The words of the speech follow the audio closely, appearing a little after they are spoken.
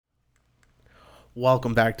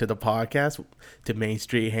Welcome back to the podcast, to Main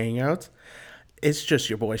Street Hangouts. It's just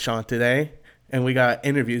your boy Sean today, and we got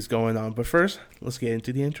interviews going on. But first, let's get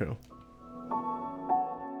into the intro.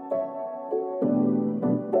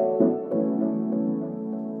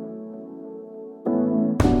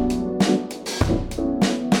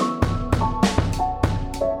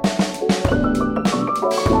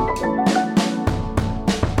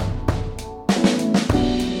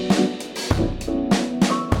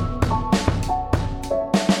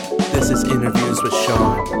 Interviews with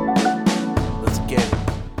Sean. Let's get it.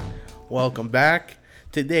 Welcome back.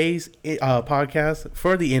 Today's podcast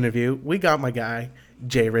for the interview, we got my guy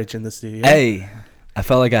J-Riich in the studio. Hey, I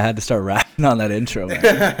felt like I had to start rapping on that intro, man.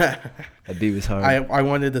 That beat was hard. I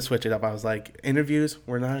wanted to switch it up. I was like, interviews,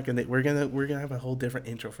 we're gonna have a whole different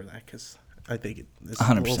intro for that because I think it's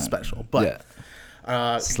 100%. A little special. But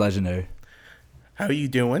yeah. It's legendary. How are you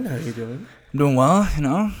doing? I'm doing well.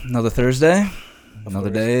 Another Thursday.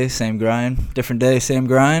 Another day, same grind. Different day, same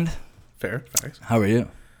grind. Fair. Facts. How are you?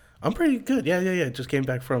 I'm pretty good. Yeah. Just came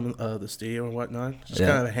back from the studio and whatnot. Just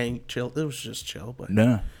kind of chill. It was just chill, but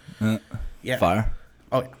yeah. Fire.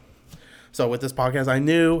 Oh yeah. So with this podcast, I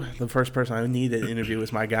knew the first person I needed to interview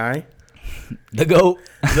was my guy, the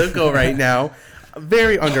GO.A.T. The GO.A.T right now.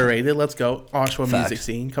 Very underrated. Let's go. Oshawa music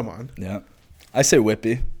scene. Come on. Yeah. I say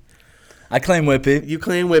Whippy. I claim Whippy. You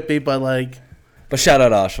claim Whippy, but like. But shout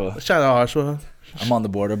out Oshawa. Shout out Oshawa. I'm on the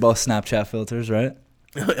border. Both Snapchat filters, right?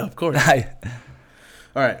 Of course. All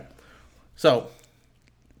right. So,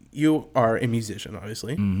 you are a musician,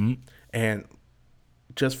 obviously. Mm-hmm. And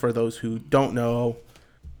just for those who don't know,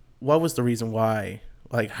 what was the reason why?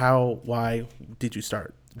 Like, why did you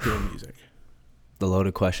start doing music? The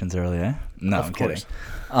loaded questions early, eh? No, of I'm course.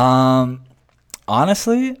 Kidding.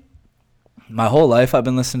 Honestly, my whole life I've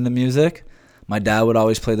been listening to music. My dad would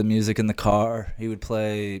always play the music in the car. He would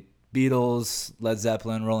play Beatles, Led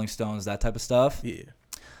Zeppelin, Rolling Stones, that type of stuff. Yeah.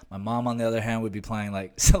 My mom, on the other hand, would be playing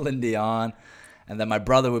like Celine Dion, and then my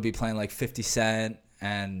brother would be playing like 50 Cent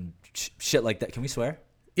and shit like that. Can we swear?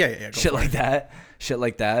 Yeah. Shit like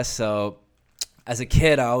that. So, as a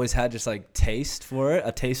kid, I always had just like a taste for it.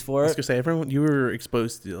 I was gonna say, you were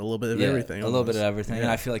exposed to a little bit of everything. A little bit of everything, and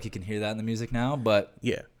I feel like you can hear that in the music now. But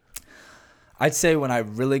yeah, I'd say when I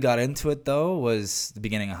really got into it though was the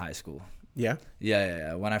beginning of high school. Yeah?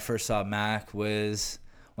 Yeah. When I first saw Mac, Wiz.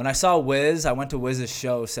 When I saw Wiz, I went to Wiz's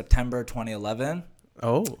show September 2011.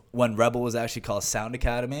 Oh. When Rebel was actually called Sound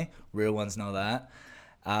Academy. Real ones know that.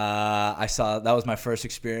 That was my first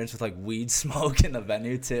experience with like weed smoke in the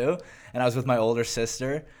venue too. And I was with my older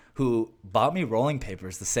sister who bought me rolling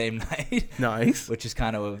papers the same night. Nice. Which is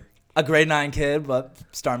kind of a grade 9 kid, but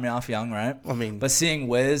started me off young, right? I mean. But seeing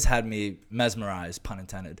Wiz had me mesmerized, pun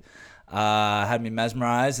intended. Had me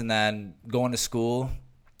mesmerized, and then going to school,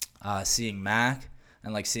 seeing Mac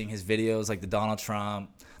and like seeing his videos, like the Donald Trump,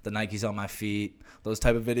 the Nikes on my feet, those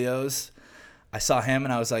type of videos. I saw him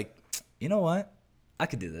and I was like, you know what? I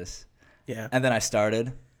could do this. Yeah. And then I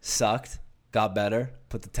started, sucked, got better,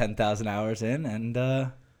 put the 10,000 hours in, and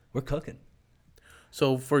we're cooking.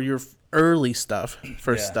 So for your early stuff,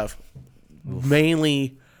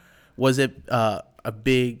 mainly, was it a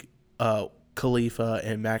big Khalifa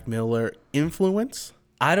and Mac Miller influence?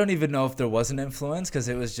 I don't even know if there was an influence because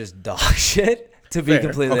it was just dog shit, to be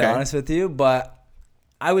completely honest with you. But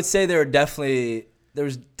I would say there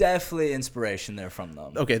was definitely inspiration there from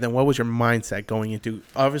them. Okay, then what was your mindset going into?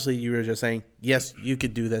 Obviously, you were just saying, yes, you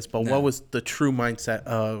could do this, but what was the true mindset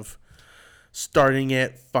of starting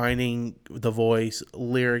it, finding the voice,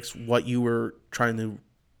 lyrics, what you were trying to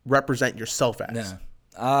represent yourself as?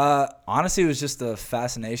 Yeah. Honestly, it was just the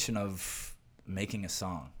fascination of making a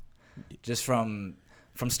song, just from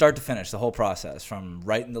start to finish, the whole process, from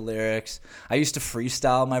writing the lyrics. I used to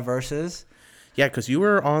freestyle my verses. Yeah, because you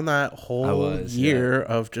were on that whole year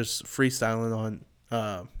of just freestyling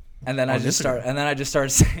on. And then I just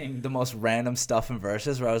started saying the most random stuff in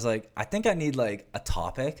verses where I was like, I think I need like a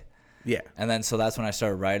topic. Yeah. And then so that's when I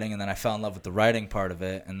started writing, and then I fell in love with the writing part of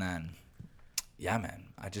it, and then yeah, man,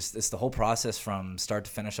 it's the whole process from start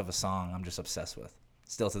to finish of a song I'm just obsessed with,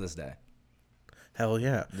 still to this day. Hell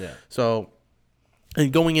yeah. Yeah. So,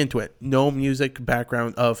 and going into it, no music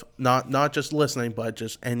background of not just listening, but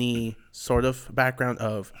just any sort of background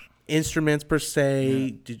of instruments per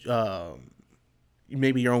se. Yeah.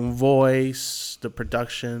 Maybe your own voice, the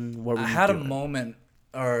production. What were you had doing? A moment,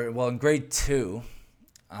 in grade 2.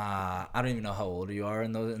 I don't even know how old you are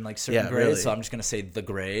in like certain grades, really. So I'm just gonna say the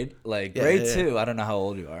grade. Like grade 2, I don't know how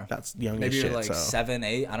old you are. That's young. Maybe as you're shit, like 7,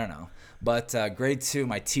 8. I don't know. But grade 2,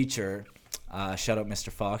 my teacher, shout out Mr.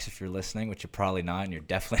 Fox if you're listening, which you're probably not, and you're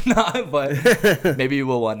definitely not, but maybe you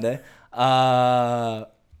will one day. He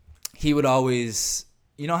would always,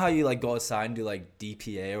 you know how you like go outside and do like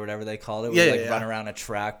DPA or whatever they call it, Yeah, where you like run around a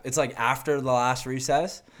track. It's like after the last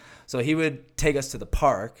recess. So he would take us to the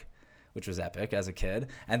park, which was epic as a kid,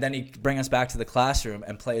 and then he'd bring us back to the classroom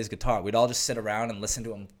and play his guitar. We'd all just sit around and listen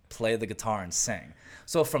to him play the guitar and sing.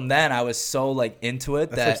 So from then I was so like into it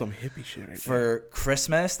That's that like some hippie shit right for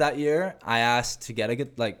Christmas that year I asked to get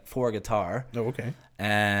for a guitar. Oh, okay.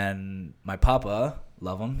 And my papa,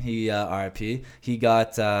 love him, he RIP, he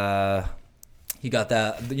got that,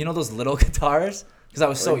 you know, those little guitars, because I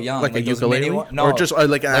was so young, like a those ukulele, mini no, or just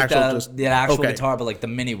like an actual the actual okay. guitar, but like the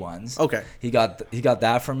mini ones. Okay. He got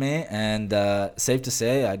that for me, and safe to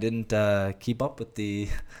say I didn't keep up with the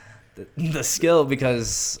skill,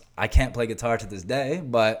 because I can't play guitar to this day,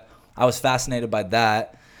 but I was fascinated by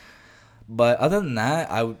that. But other than that,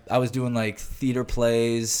 I was doing like theater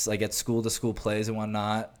plays, like at school to school plays and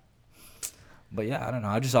whatnot. But yeah, I don't know.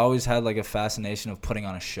 I just always had like a fascination of putting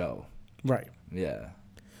on a show. Right. Yeah.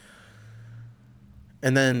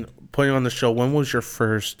 And then putting on the show, when was your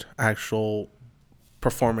first actual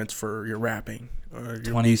performance for your rapping or your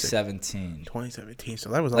 2017. music? 2017. So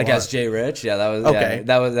that was like lot. as J-Riich. Yeah, that was okay. Yeah,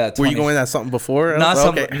 that was that. Were you going at something before? Not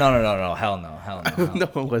some. Okay. No. Hell no. No,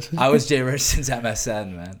 it wasn't. I was J-Riich since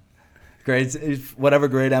MSN, man. Grades, whatever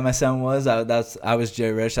grade MSN was, I was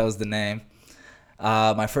J-Riich. That was the name.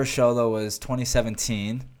 My first show though was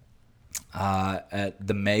 2017 at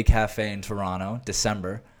the May Cafe in Toronto,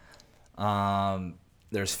 December.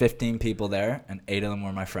 There's 15 people there, and 8 of them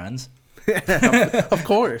were my friends. Of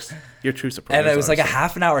course, your true surprise. And it was like a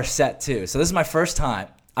half an hour set too. So this is my first time.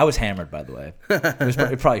 I was hammered, by the way.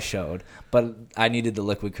 It probably showed, but I needed the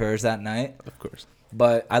liquid courage that night. Of course.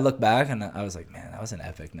 But I look back and I was like, man, that was an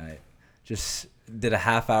epic night. Just did a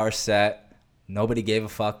half hour set. Nobody gave a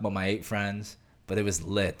fuck about my 8 friends, but it was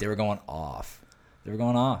lit. They were going off.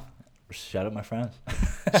 Shout out my friends.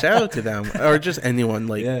 Shout out to them, or just anyone.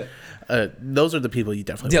 Like, yeah. Those are the people you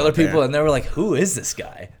definitely. The other people, there. and they were like, "Who is this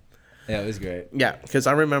guy?" Yeah, it was great. Yeah, because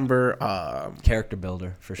I remember character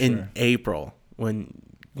builder for sure. In April, when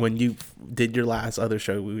you did your last other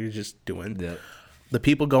show, we were just doing the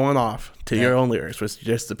people going off to your own lyrics was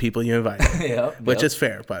just the people you invited. Which is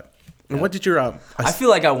fair, but what did your I feel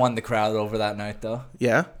like I won the crowd over that night, though.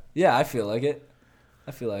 Yeah. Yeah, I feel like it.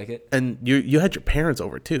 And you had your parents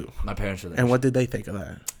over too. My parents were there. And what did they think of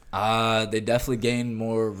that? They definitely gained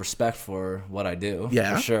more respect for what I do.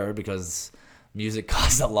 Yeah. For sure, because music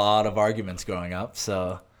caused a lot of arguments growing up.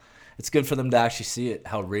 So it's good for them to actually see it,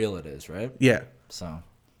 how real it is, right? Yeah. So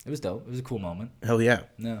it was dope. It was a cool moment. Hell yeah.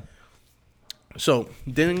 Yeah. So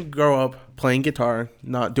didn't grow up playing guitar,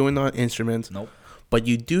 not doing the instruments. Nope. But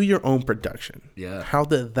you do your own production. Yeah. How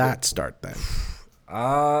did that start then?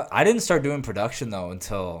 I didn't start doing production though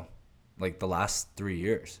until like the last 3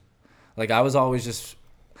 years. Like I was always just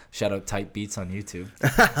shout out Type Beats on YouTube.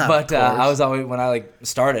 But I was always, when I like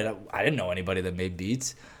started, I didn't know anybody that made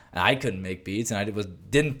beats, and I couldn't make beats, and I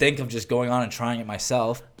didn't think of just going on and trying it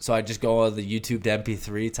myself. So I just go on the YouTube to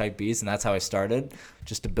MP3 type beats, and that's how I started,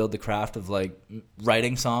 just to build the craft of like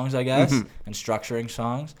writing songs, I guess, and structuring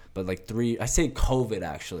songs. But like I say COVID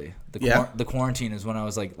actually. The quarantine is when I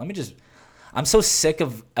was like, I'm so sick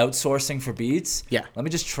of outsourcing for beats. Yeah. Let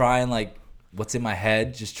me just try and like what's in my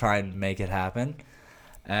head, just try and make it happen.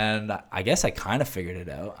 And I guess I kind of figured it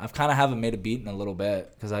out. I've kind of haven't made a beat in a little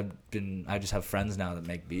bit because I just have friends now that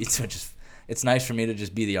make beats, which is, it's nice for me to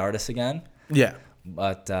just be the artist again. Yeah.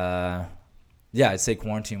 But I'd say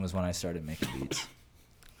quarantine was when I started making beats.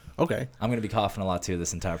 Okay. I'm going to be coughing a lot too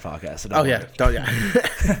this entire podcast. So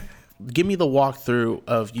Give me the walkthrough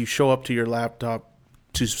of you show up to your laptop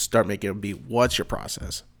to start making a beat. What's your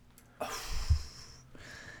process?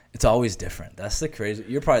 It's always different. That's the crazy.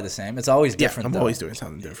 You're probably the same. It's always different. I'm always doing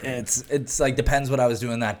something different. It's like depends what I was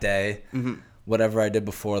doing that day, whatever I did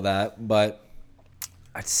before that. But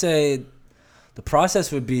I'd say the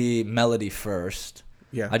process would be melody first.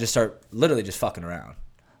 Yeah. I just start literally just fucking around.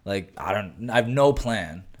 Like I have no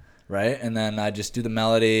plan, right? And then I just do the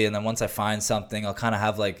melody, and then once I find something, I'll kind of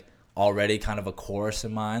have like already kind of a chorus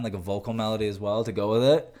in mind, like a vocal melody as well to go with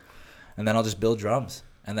it, and then I'll just build drums,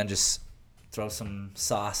 and then just throw some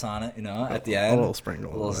sauce on it, at the end. A little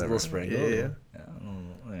sprinkle. A little sprinkle. Yeah.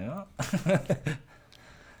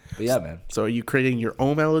 But yeah, man. So are you creating your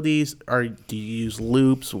own melodies, or do you use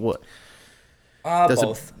loops? What?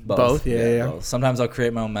 Both. Yeah. Both. Sometimes I'll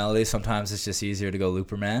create my own melody. Sometimes it's just easier to go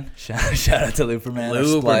Looperman. Shout out to Looperman.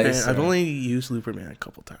 Looperman. I've only used Looperman a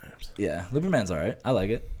couple times. Yeah, Looperman's all right. I like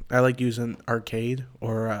it. I like using Arcade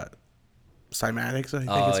or Cymatics, I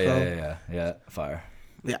think it's called. Yeah. Fire.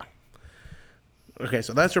 Yeah. Okay,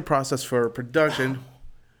 so that's your process for production.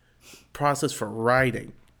 process for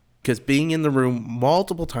writing, because being in the room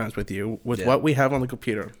multiple times with you, with what we have on the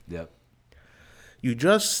computer, you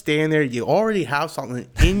just stand there. You already have something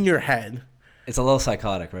in your head. It's a little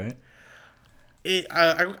psychotic, right?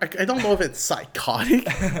 I don't know if it's psychotic.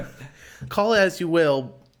 Call it as you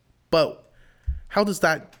will, but how does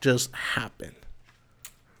that just happen?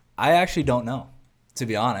 I actually don't know, to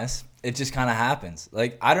be honest. It just kind of happens.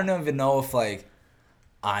 Like, I don't even know if, like,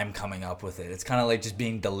 I'm coming up with it. It's kind of like just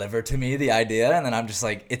being delivered to me, the idea, and then I'm just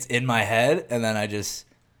like, it's in my head, and then I just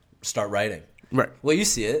start writing. Right. Well, you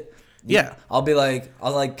see it. Yeah. I'll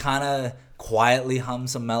kind of quietly hum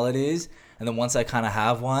some melodies, and then once I kind of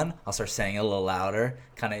have one, I'll start saying it a little louder,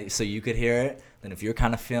 kind of so you could hear it. Then if you're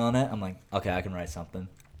kind of feeling it, I'm like, okay, I can write something.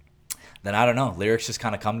 Then I don't know. Lyrics just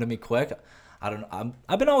kind of come to me quick.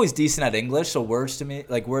 I've been always decent at English, so words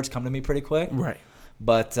come to me pretty quick. Right.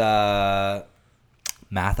 But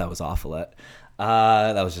math, I was awful at.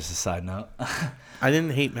 That was just a side note. I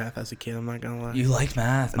didn't hate math as a kid. I'm not gonna lie. You like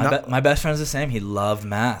math? My best friend's the same. He loved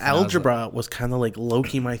math. Algebra was kind of like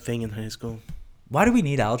low-key my thing in high school. Why do we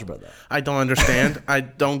need algebra though? I don't understand. I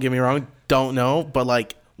don't get me wrong. Don't know. But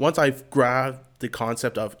like once I've grabbed the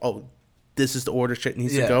concept of this is the order shit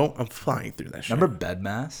needs to go, I'm flying through that shit. Remember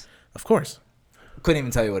BEDMAS? Of course. Couldn't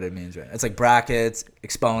even tell you what it means, right? It's like brackets,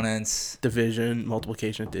 exponents, division,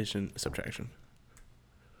 multiplication, addition, subtraction.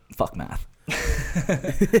 Fuck math.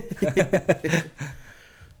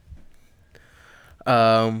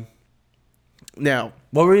 Now,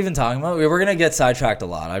 what were we even talking about? We were gonna get sidetracked a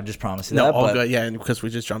lot. I just promised you that. All good. Yeah, because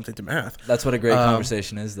we just jumped into math. That's what a great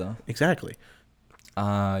conversation is, though. Exactly.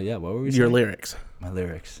 Yeah. What were we saying? Your lyrics. My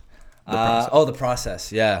lyrics. The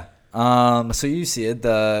process. Yeah. So you see it.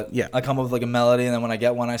 I come up with like a melody, and then when I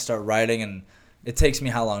get one, I start writing, and it takes me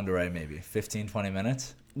how long to write? Maybe 15, 20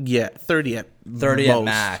 minutes. Yeah, 30 at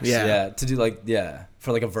max. Yeah. To do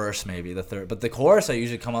for like a verse, maybe the third. But the chorus, I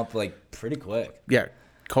usually come up like pretty quick. Yeah.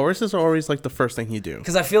 Choruses are always like the first thing you do.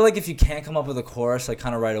 Because I feel like if you can't come up with a chorus like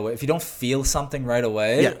kind of right away, if you don't feel something right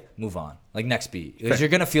away, move on. Like next beat. Because you're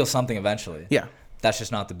going to feel something eventually. Yeah. That's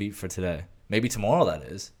just not the beat for today. Maybe tomorrow that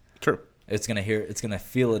is. True. It's going to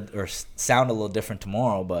feel it or sound a little different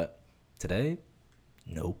tomorrow, but today,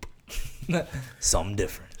 nope. Something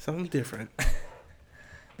different.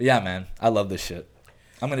 But yeah, man, I love this shit.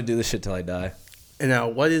 I'm going to do this shit till I die. And now,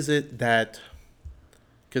 what is it that,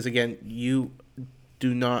 because again, you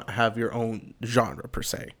do not have your own genre per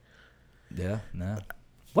se. Yeah, no.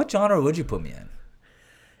 What genre would you put me in?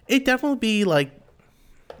 It'd definitely be like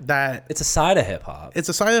that. It's a side of hip hop. It's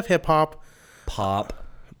a side of hip hop. Pop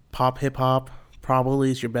hip hop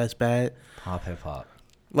probably is your best bet. Pop hip hop.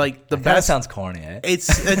 Like the that best. Sounds corny, eh? It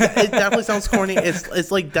definitely sounds corny.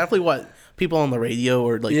 It's like definitely what people on the radio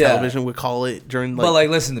or like television would call it during. But like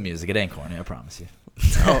listen to music. It ain't corny. I promise you.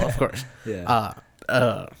 Oh, of course. Yeah.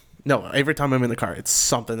 No, every time I'm in the car, it's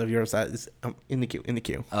something of yours that is in the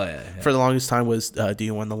queue. Oh, yeah. For the longest time was, do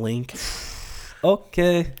you want the link?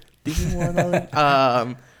 Okay. Do you want the link?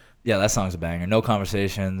 Yeah, that song's a banger. No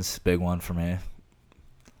Conversations, big one for me.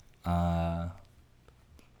 I'm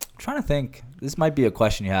trying to think. This might be a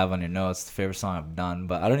question you have on your notes, the favorite song I've done,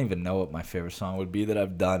 but I don't even know what my favorite song would be that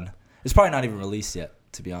I've done. It's probably not even released yet,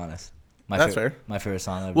 to be honest. That's fair. My favorite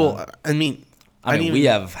song I've done. I mean, we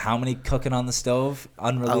have how many cooking on the stove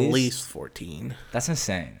unreleased? At least 14. That's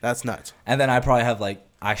insane. That's nuts. And then I probably have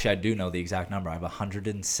I do know the exact number. I have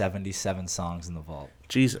 177 songs in the vault.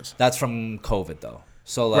 Jesus. That's from COVID though.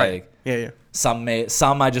 So right. Yeah. Some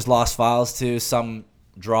I just lost files to, some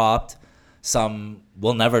dropped, some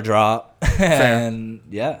will never drop. And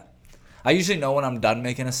yeah. I usually know when I'm done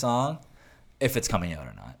making a song if it's coming out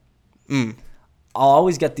or not. I'll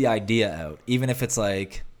always get the idea out, even if it's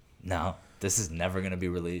like, no, this is never going to be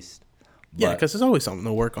released. Yeah, because there's always something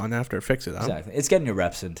to work on after, fix it up. Exactly. It's getting your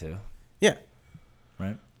reps in too. Yeah.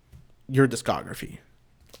 Right? Your discography.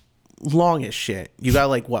 Long as shit. You got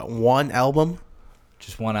one album?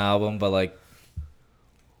 Just one album, but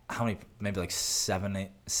how many? Maybe 6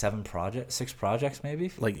 projects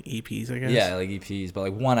maybe? Like EPs, I guess? Yeah, like EPs,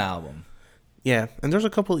 but one album. Yeah, and there's a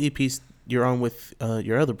couple EPs you're on with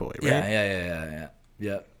your other boy, right?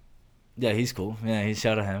 Yeah. Yeah, he's cool. Yeah,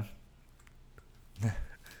 shout out him.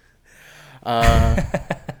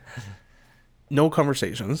 No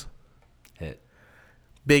Conversations. Hit.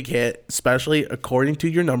 Big hit, especially according to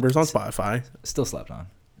your numbers on Spotify. Still slept on.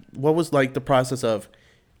 What was the process of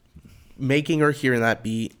making or hearing that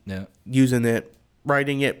beat, using it,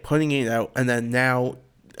 writing it, putting it out, and then now,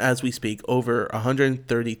 as we speak, over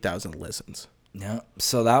 130,000 listens. Yeah.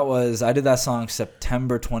 So I did that song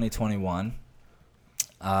September 2021.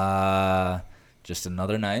 just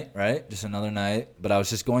another night, right? Just another night. But I was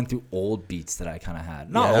just going through old beats that I kind of had.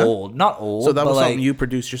 Not Yeah. old. So that was like, something you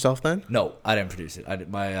produced yourself then? No, I didn't produce it. I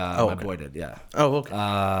did, my okay. boy did, yeah. Oh, okay.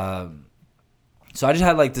 So I just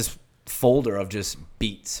had like this folder of just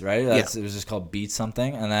beats, right? It was just called Beat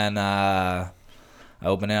something. And then I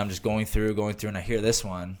open it. I'm just going through, and I hear this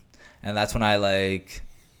one. And that's when I like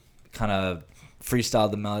kind of freestyled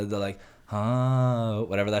the melody. They're like,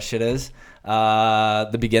 whatever that shit is.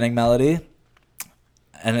 The beginning melody.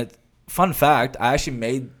 And fun fact, I actually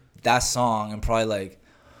made that song in probably like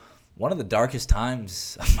one of the darkest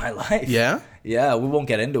times of my life. Yeah? Yeah, we won't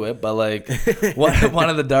get into it, but like one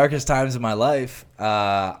of the darkest times of my life,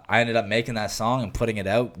 I ended up making that song and putting it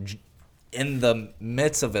out in the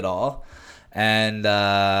midst of it all. And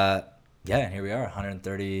here we are,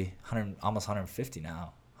 130, almost 150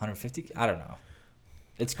 now. 150? I don't know.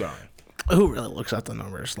 It's growing. Who really looks at the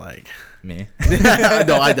numbers? Like me?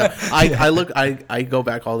 No, I don't. I go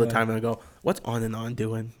back all the time and I go, what's On and On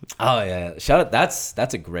doing? Oh yeah, shout out.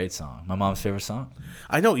 That's a great song. My mom's favorite song.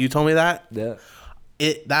 I know you told me that. Yeah.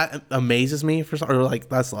 That amazes me or like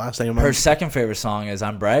that's the last thing. Her second favorite song is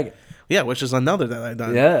I'm Bragging. Yeah, which is another that I've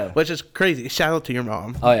done. Yeah. Which is crazy. Shout out to your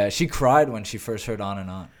mom. Oh yeah, she cried when she first heard On and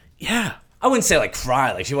On. Yeah. I wouldn't say like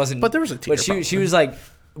cry, like she wasn't. But there was a tear. But she was like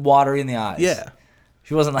watery in the eyes. Yeah.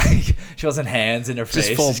 She wasn't hands in her face.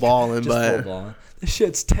 Just full balling, but full balling. This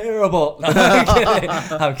shit's terrible. No,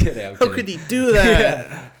 I'm kidding. How could he do that?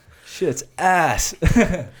 Yeah. Shit's ass.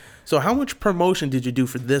 So how much promotion did you do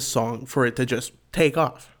for this song for it to just take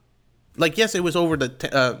off? Like, yes, it was over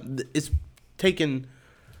it's taken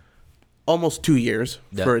almost 2 years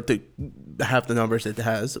for it to have the numbers it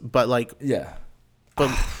has, but like, yeah.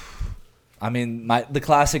 But I mean, the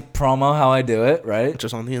classic promo, how I do it, right?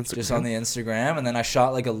 Just on the Instagram. And then I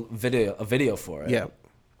shot like a video for it. Yeah.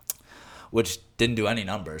 Which didn't do any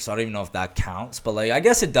numbers, so I don't even know if that counts. But like, I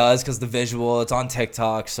guess it does because the visual, it's on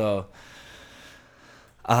TikTok, so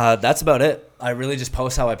that's about it. I really just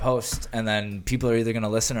post how I post, and then people are either gonna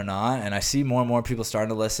listen or not. And I see more and more people starting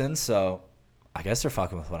to listen, so I guess they're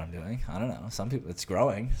fucking with what I'm doing. I don't know. Some people, it's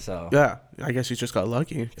growing. So yeah, I guess you just got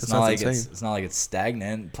lucky. It's not like it's not like it's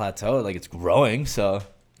stagnant, plateaued. Like it's growing. So I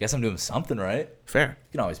guess I'm doing something right. Fair.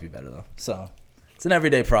 You can always be better though. So it's an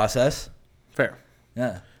everyday process. Fair.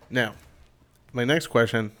 Yeah. Now, my next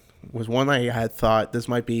question was one I had thought this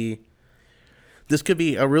could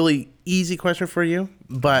be a really easy question for you,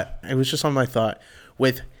 but it was just something I thought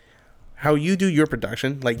with how you do your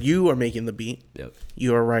production. Like you are making the beat. Yep.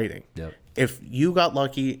 You are writing. Yep. If you got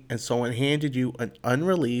lucky and someone handed you an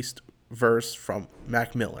unreleased verse from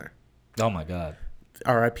Mac Miller, oh my God,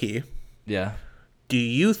 R.I.P. Yeah. Do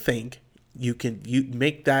you think you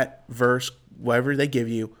make that verse, whatever they give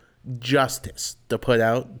you, justice to put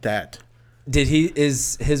out that?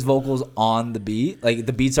 Is his vocals on the beat? Like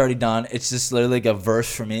the beat's already done. It's just literally like a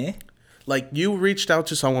verse for me. Like you reached out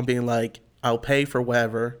to someone being like, "I'll pay for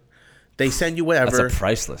whatever." They send you whatever. That's a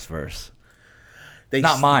priceless verse.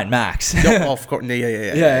 Not mine, Max. No, of course.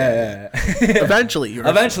 Yeah. Eventually,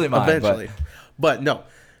 Eventually mine. Eventually, but no.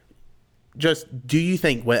 Just do you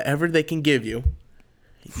think whatever they can give you,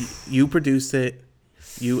 you produce it,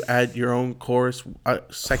 you add your own chorus,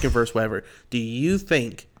 second verse, whatever. Do you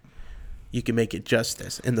think you can make it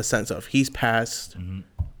justice in the sense of he's passed? Mm-hmm.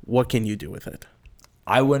 What can you do with it?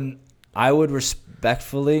 I would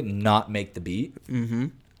respectfully not make the beat. Mm-hmm.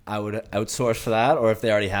 I would outsource for that, or if they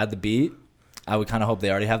already had the beat, I would kind of hope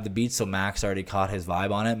they already have the beat, so Max already caught his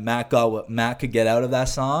vibe on it. Mac got what Mac could get out of that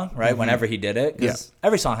song, right? Mm-hmm. Whenever he did it, because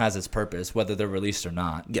every song has its purpose, whether they're released or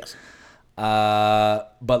not. Yes.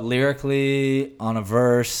 But lyrically, on a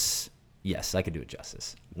verse, yes, I could do it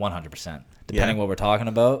justice, 100%. Depending what we're talking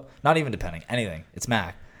about, not even depending, anything. It's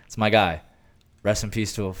Mac. It's my guy. Rest in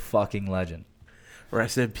peace to a fucking legend.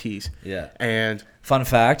 Rest in peace. Yeah. And fun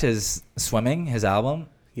fact is Swimming, his album.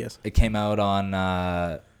 Yes. It came out on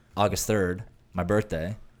August 3rd, my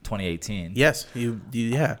birthday, 2018. Yes.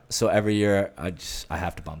 Yeah. So every year I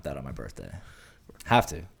have to bump that on my birthday. Have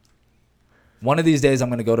to. One of these days I'm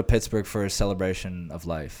going to go to Pittsburgh for a celebration of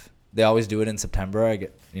life. They always do it in September. I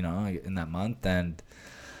get in that month, and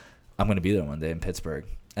I'm going to be there one day in Pittsburgh,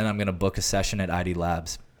 and I'm going to book a session at ID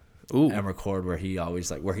Labs. Ooh. And record where he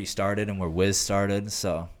started and where Wiz started.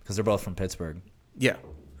 So, because they're both from Pittsburgh. Yeah.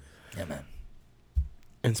 Yeah, man.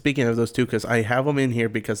 And speaking of those two, because I have them in here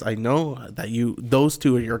because I know that those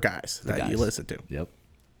two are your guys that you listen to. Yep.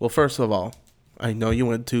 Well, first of all, I know you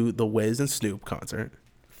went to the Wiz and Snoop concert.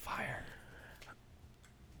 Fire.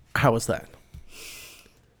 How was that?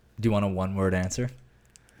 Do you want a one-word answer?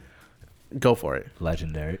 Go for it.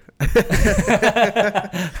 Legendary.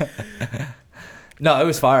 No, it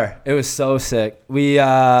was fire. It was so sick.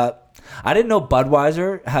 I didn't know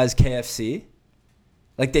Budweiser has KFC.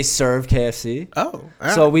 Like they serve KFC. Oh,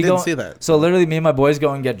 so we didn't go see that. So literally, me and my boys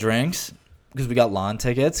go and get drinks because we got lawn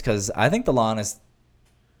tickets. Because I think the lawn is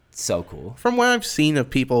so cool. From what I've seen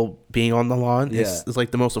of people being on the lawn, it's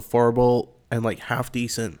like the most affordable and like half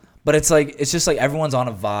decent. But it's just like everyone's on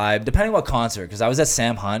a vibe, depending what concert. Because I was at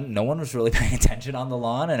Sam Hunt, no one was really paying attention on the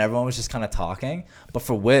lawn, and everyone was just kind of talking. But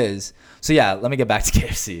for Wiz, so yeah, let me get back to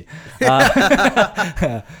KFC.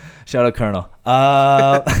 Shout out Colonel.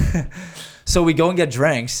 So we go and get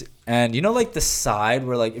drinks, and you know, like the side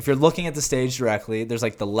where, like, if you're looking at the stage directly, there's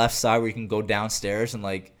like the left side where you can go downstairs and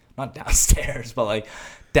like not downstairs, but like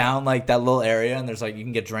down like that little area, and there's like you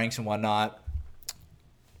can get drinks and whatnot.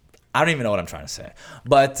 I don't even know what I'm trying to say.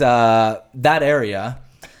 But that area,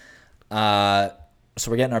 so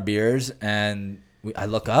we're getting our beers, and I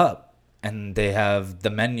look up, and they have the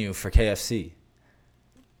menu for KFC.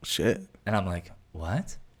 Shit. And I'm like,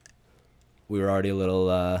 what? We were already a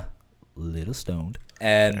little stoned.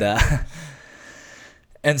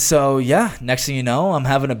 And so, yeah, next thing you know, I'm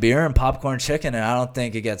having a beer and popcorn chicken, and I don't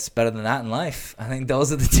think it gets better than that in life. I think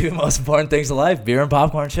those are the two most important things in life, beer and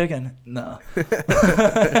popcorn chicken. No.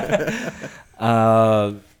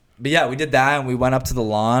 But, yeah, we did that, and we went up to the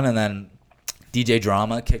lawn, and then DJ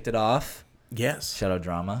Drama kicked it off. Yes. Shout out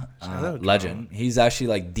Drama. Drama. Legend. He's actually,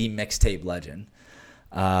 like, the mixtape legend.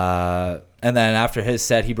 And then after his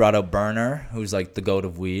set, he brought out Burner, who's, like, the GOAT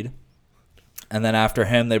of weed. And then after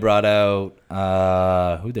him, they brought out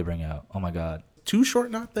who'd they bring out? Oh my God, Too Short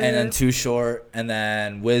not there. And then Too Short, and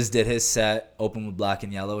then Wiz did his set, open with Black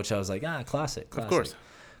and Yellow, which I was like, classic. Of course.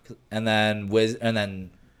 And then Wiz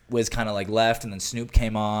kind of like left, and then Snoop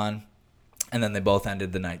came on, and then they both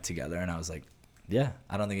ended the night together, and I was like, yeah,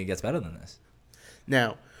 I don't think it gets better than this.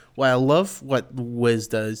 Now, while I love what Wiz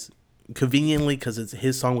does, conveniently because it's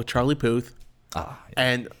his song with Charlie Puth,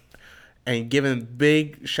 and giving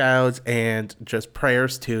big shouts and just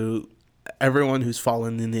prayers to everyone who's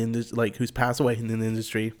fallen in the industry, like who's passed away in the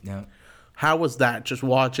industry. Yeah. How was that? Just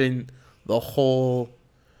watching the whole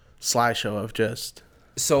slideshow of just.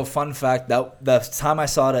 So fun fact, that the time I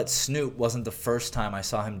saw it at Snoop wasn't the first time I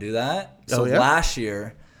saw him do that. So last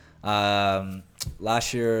year it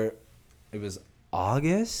was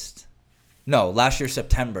August. No, last year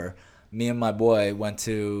September. Me and my boy went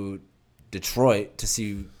to Detroit to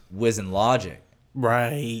see Wiz and Logic.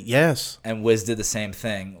 Right, yes. And Wiz did the same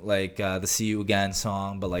thing, like the See You Again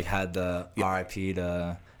song, but like had the RIP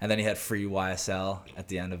to, and then he had Free YSL at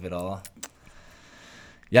the end of it all.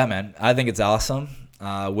 Yeah, man, I think it's awesome.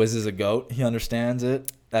 Wiz is a GOAT. He understands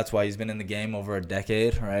it. That's why he's been in the game over a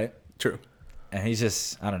decade, right? True. And he's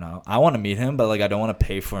just, I don't know. I want to meet him, but like I don't want to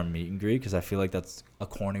pay for a meet and greet because I feel like that's a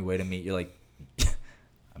corny way to meet. You're like,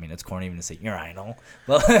 I mean, it's corny even to say you're idol,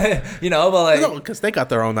 but like, because they got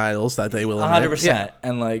their own idols that they will. 100%. Yeah.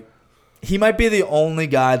 And like, he might be the only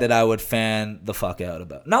guy that I would fan the fuck out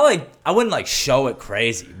about. Not like I wouldn't like show it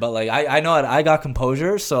crazy, but like I know I got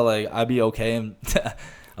composure, so like I'd be okay and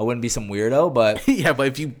I wouldn't be some weirdo. But yeah, but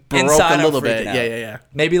if you broke inside, a little bit, yeah.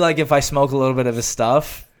 Maybe like if I smoke a little bit of his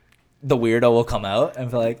stuff, the weirdo will come out and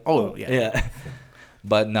be like, oh yeah.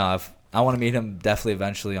 But no, if I want to meet him definitely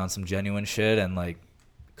eventually on some genuine shit and like.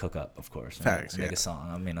 Cook up, of course. Facts, make a song.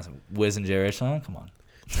 I mean, that's a Wiz and J-Riich song. Come on.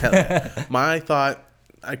 My thought,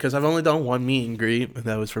 because I've only done one meet and greet, and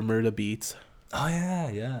that was for Murda Beats. Oh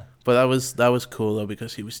yeah. But that was cool though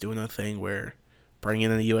because he was doing a thing where bringing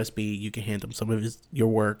in a USB, you can hand him some of your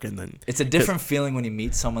work, and then it's a different feeling when you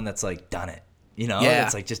meet someone that's like done it. You know,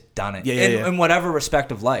 that's like just done it. In whatever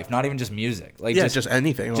respect of life, not even just music. Like just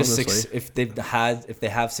anything. Just honestly, if they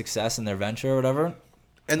have success in their venture or whatever.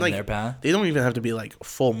 And like they don't even have to be like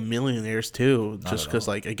full millionaires too. Just because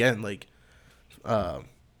like again like,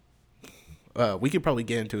 we could probably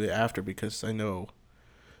get into it after because I know,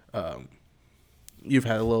 you've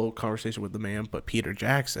had a little conversation with the man, but Peter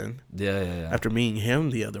Jackson. Yeah. After meeting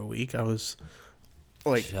him the other week, I was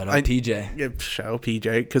like, shout out PJ. Yeah, shout out PJ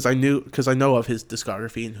because I know of his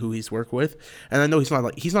discography and who he's worked with, and I know he's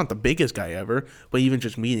not the biggest guy ever, but even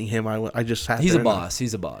just meeting him, I just sat he's there a boss.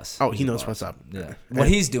 He's a boss. Oh, he knows what's up. Yeah, what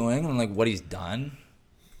he's doing and like what he's done.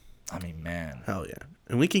 I mean, man. Hell yeah,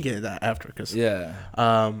 and we can get into that after because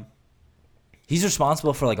he's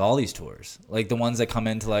responsible for like all these tours, like the ones that come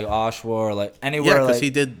into like Oshawa or like anywhere. Yeah, because like,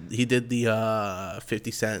 he did the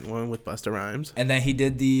 50 Cent one with Busta Rhymes, and then he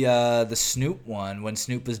did the Snoop one when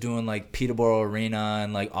Snoop was doing like Peterborough Arena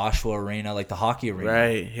and like Oshawa Arena, like the hockey arena.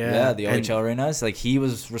 Right. Yeah. The OHL arenas. Like he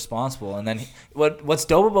was responsible, and then what's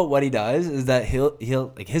dope about what he does is that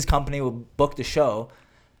he'll like his company will book the show,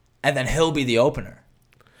 and then he'll be the opener.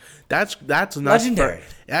 That's nuts. Legendary.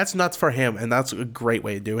 That's nuts for him, and that's a great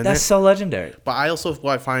way of doing it. That's so legendary. But I also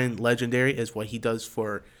what I find legendary is what he does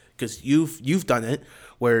for, because you've done it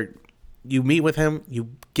where you meet with him,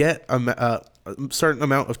 you get a certain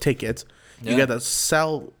amount of tickets, you get to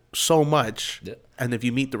sell so much, and if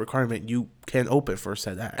you meet the requirement, you can open for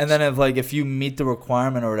said acts. And then if you meet the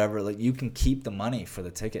requirement or whatever, like you can keep the money for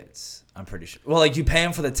the tickets. I'm pretty sure. Well, like you pay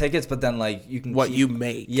him for the tickets, but then like you can you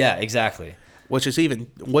make. Yeah, exactly. Which is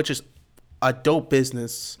a dope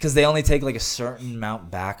business, because they only take like a certain amount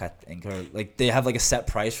back, I think, or like they have like a set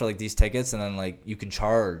price for like these tickets, and then like you can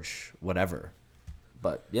charge whatever.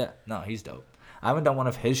 But yeah, no, he's dope. I haven't done one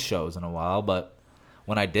of his shows in a while, but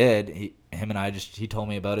when I did, he told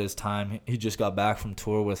me about his time. He just got back from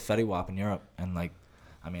tour with Fetty Wap in Europe, and like,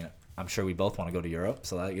 I mean, I'm sure we both want to go to Europe,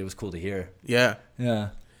 so it was cool to hear. Yeah.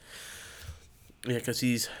 Yeah. Yeah, because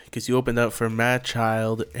you opened up for Mad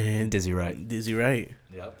Child and Dizzy Wright.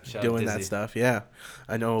 Yep. Doing that stuff. Yeah,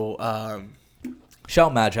 I know.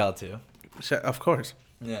 Shout Mad Child too. Of course.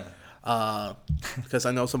 Yeah. Because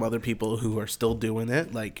I know some other people who are still doing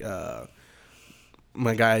it, like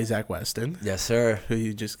my guy Zach Weston. Yes, sir. Who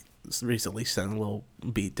you just recently sent a little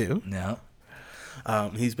beat to. Yeah.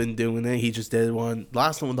 He's been doing it. He just did one. The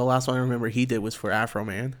last one I remember he did was for Afro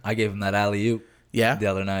Man. I gave him that alley-oop. Yeah. The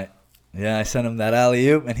other night. Yeah, I sent him that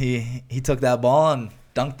alley-oop, and he took that ball and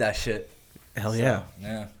dunked that shit. Hell yeah.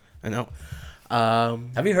 Yeah. I know.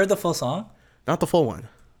 Have you heard the full song? Not the full one.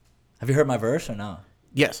 Have you heard my verse or no?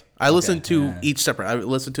 Yes. I listened to each separate. I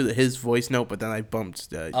listened to his voice note, but then I bumped.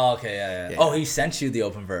 Oh, okay, yeah. Oh, he sent you the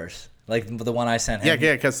open verse. Like the one I sent him?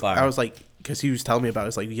 Yeah, because I was like, because he was telling me about it.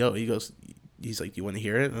 It's like, yo, he's like, you want to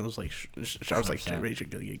hear it? And I was like, I was like,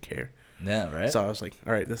 J-Riich, you care. Yeah, right? So I was like,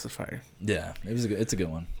 all right, this is fire. Yeah, it's a good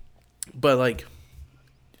one. But like,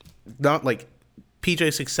 not like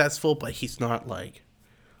PJ's successful, but he's not like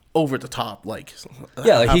over the top. Like,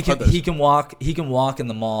 yeah, like he can walk in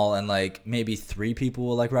the mall and like maybe 3 people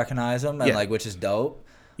will like recognize him and like, which is dope.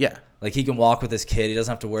 Yeah, like he can walk with his kid. He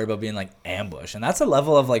doesn't have to worry about being like ambushed, and that's a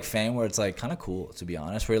level of like fame where it's like kind of cool, to be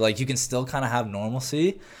honest. Where like you can still kind of have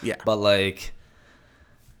normalcy. Yeah, but like.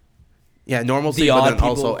 Yeah, normalcy, but then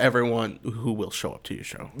also everyone who will show up to your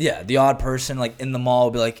show. Yeah, the odd person like in the mall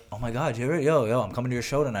will be like, "Oh my God, yo, I'm coming to your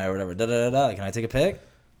show tonight or whatever." Da da da da. Can I take a pic?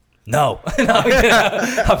 No,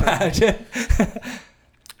 imagine.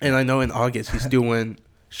 And I know in August he's doing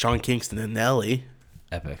Sean Kingston and Nelly.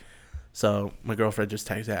 Epic. So my girlfriend just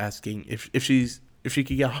texted asking if she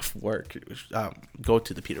could get off work, go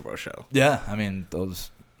to the Peterborough show. Yeah, I mean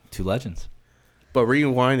those 2 legends. But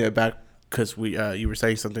rewind it back. Because you were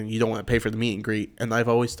saying something, you don't want to pay for the meet and greet, and I've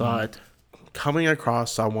always thought coming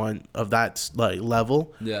across someone of that like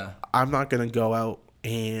level, I'm not gonna go out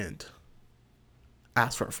and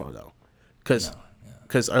ask for a photo, because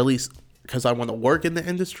at least because I want to work in the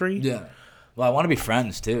industry. Yeah. Well, I want to be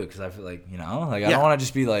friends too, because I feel like I don't want to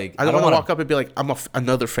just be like I don't want to walk up and be like I'm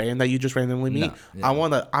another fan that you just randomly meet.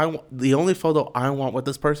 No, the only photo I want with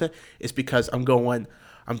this person is because I'm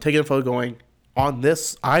taking a photo going. On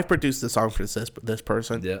this, I produced the song for this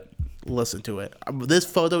person. Yeah, listen to it. This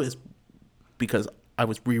photo is because I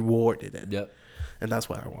was rewarded it. Yep, and that's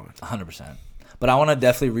what I want. 100%. But I want to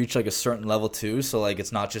definitely reach like a certain level too, so like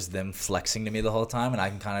it's not just them flexing to me the whole time, and I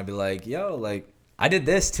can kind of be like, yo, like I did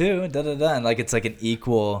this too, da da da, and like it's like an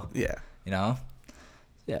equal. Yeah.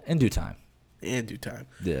 In due time.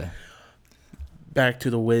 Yeah. Back to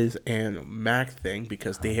the Wiz and Mac thing,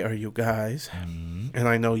 because they are you guys. And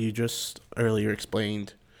I know you just earlier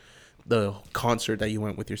explained the concert that you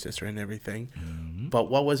went with your sister and everything. But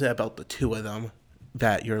what was it about the 2 of them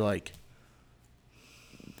that you're like,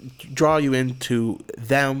 draw you into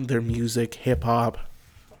them, their music, hip hop,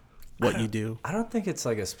 what you do? I don't think it's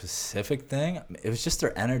like a specific thing. It was just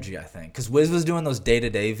their energy, I think. Because Wiz was doing those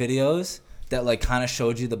day-to-day videos that like kind of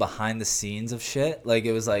showed you the behind the scenes of shit. Like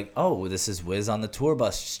it was like, oh, this is Wiz on the tour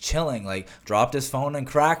bus just chilling, like dropped his phone and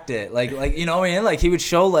cracked it. Like you know what I mean? Like he would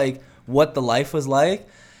show like what the life was like.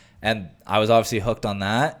 And I was obviously hooked on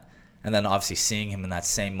that. And then obviously seeing him in that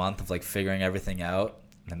same month of like figuring everything out.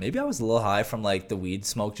 And maybe I was a little high from like the weed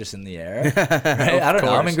smoke just in the air. Right? I don't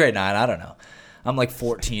know. I'm in grade 9. I don't know. I'm like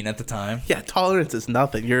 14 at the time. Yeah, tolerance is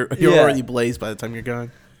nothing. You're already blazed by the time you're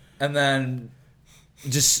gone. And then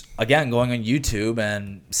just again going on YouTube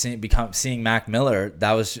and seeing Mac Miller,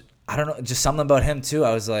 that was, I don't know, just something about him too.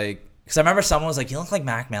 I was like, because I remember someone was like, "You look like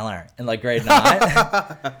Mac Miller" in like grade 9,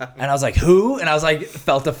 and I was like, "Who?" And I was like,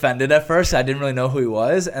 felt offended at first. I didn't really know who he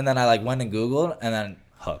was, and then I like went and Googled, and then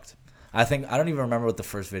hooked. I don't even remember what the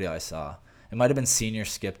first video I saw. It might have been Senior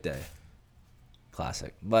Skip Day,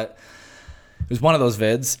 classic, but it was one of those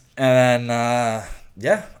vids, and then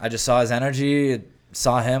Yeah, I just saw his energy,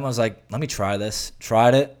 saw him. I was like, let me try this.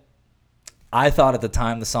 Tried it. I thought at the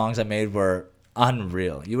time the songs I made were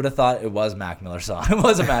unreal. You would have thought it was Mac Miller's song. It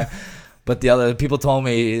wasn't Mac. But the other people told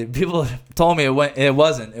me it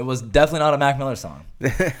wasn't. It was definitely not a Mac Miller song.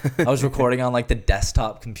 I was recording on like the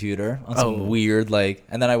desktop computer on some weird like,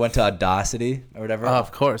 and then I went to Audacity or whatever.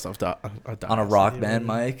 Of course, Audacity, on a Rock Band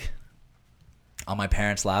mic on my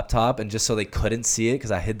parents' laptop, and just so they couldn't see it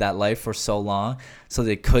because I hid that life for so long, so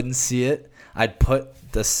they couldn't see it. I'd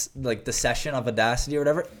put this like the session of Audacity or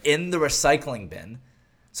whatever in the recycling bin.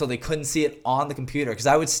 So they couldn't see it on the computer because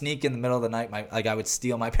I would sneak in the middle of the night. I would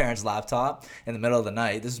steal my parents' laptop in the middle of the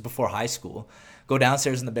night. This is before high school. Go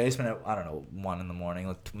downstairs in the basement at, I don't know, 1 in the morning,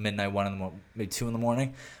 like midnight, 1 in the morning, maybe 2 in the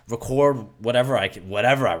morning. Record whatever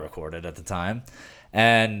I recorded at the time,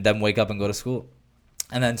 and then wake up and go to school.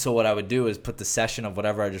 And then so what I would do is put the session of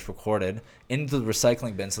whatever I just recorded into the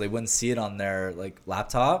recycling bin so they wouldn't see it on their like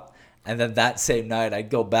laptop. And then that same night I'd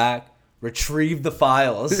go back, retrieve the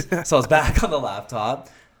files. So I was back on the laptop.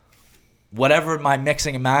 Whatever my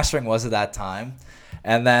mixing and mastering was at that time,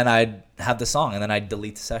 and then I'd have the song, and then I'd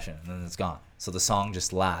delete the session, and then it's gone. So the song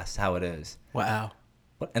just lasts how it is. Wow.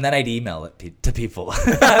 And then I'd email it to people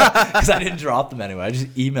because I didn't drop them anywhere. I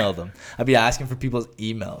just emailed them. I'd be asking for people's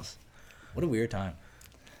emails. What a weird time.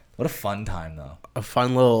 What a fun time, though. A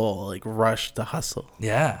fun little like rush to hustle.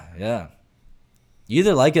 Yeah, yeah. You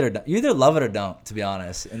either like it or don't. You either love it or don't, to be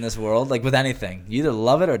honest, in this world. Like with anything. You either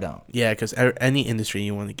love it or don't. Yeah, because any industry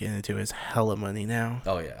you want to get into is hella money now.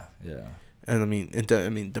 Oh, yeah. Yeah. And I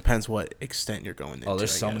mean, depends what extent you're going into. Oh,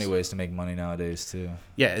 there's so many ways to make money nowadays, too.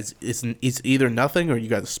 Yeah, it's either nothing or you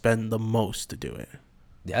got to spend the most to do it.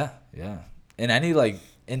 Yeah, yeah. In any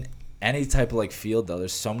type of like field, though,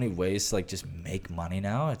 there's so many ways to like just make money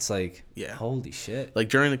now. It's like, yeah, holy shit. Like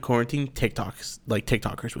during the quarantine,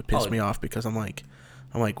 TikTokers would piss me off because I'm like,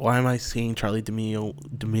 why am I seeing Charlie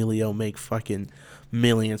D'Amelio make fucking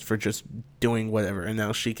millions for just doing whatever, and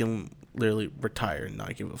now she can literally retire and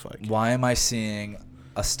not give a fuck? Why am I seeing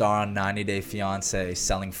a star on 90 Day Fiancé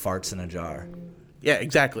selling farts in a jar? Yeah,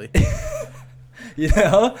 exactly. You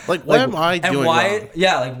know? Like, what am I doing wrong?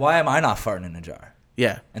 Yeah, like, why am I not farting in a jar?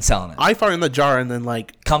 Yeah. And selling it? I fart in the jar and then,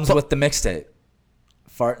 like... Comes with the mixtape.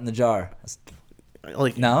 Fart in the jar.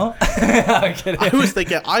 Like... No? I'm kidding. I was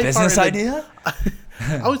thinking... Business idea?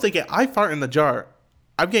 I was thinking, I fart in the jar.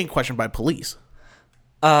 I'm getting questioned by police.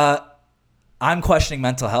 I'm questioning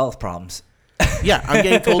mental health problems. Yeah, I'm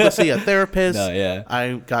getting told to see a therapist. No, yeah.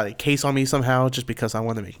 I got a case on me somehow just because I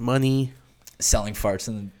want to make money. Selling your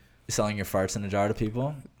farts in a jar to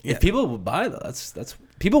people. Yeah. If people would buy, though, that's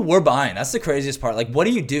people were buying. That's the craziest part. Like, what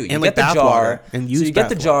do? You and get the jar, and so you get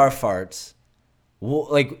the jar of farts. Well,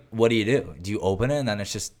 like, what do? Do you open it and then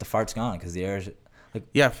it's just the fart's gone because the air is like?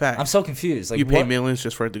 Yeah, fact. I'm so confused. Like, you pay millions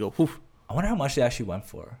just for it to go poof. I wonder how much they actually went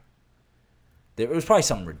for. It was probably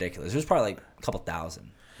something ridiculous. It was probably like a couple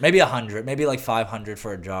thousand, maybe 100, maybe like 500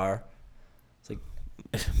 for a jar. It's like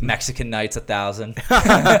Mexican nights 1,000.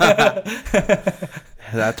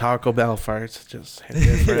 That Taco Bell farts just hit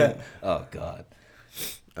different. Yeah. Oh God.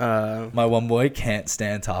 My one boy can't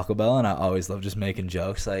stand Taco Bell, and I always love just making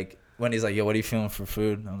jokes. Like when he's like, "Yo, what are you feeling for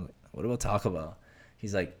food?" And I'm like, "What about Taco Bell?"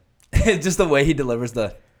 He's like, just the way he delivers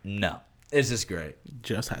the no. It's just great.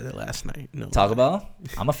 Just had it last night. No Taco Bell?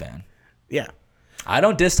 I'm a fan. Yeah. I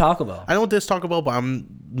don't diss Taco Bell. I don't diss Taco Bell, but I'm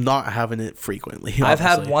not having it frequently. I've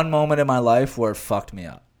had one moment in my life where it fucked me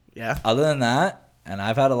up. Yeah. Other than that, and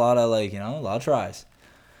I've had a lot of a lot of tries.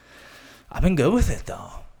 I've been good with it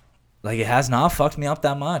though. Like it has not fucked me up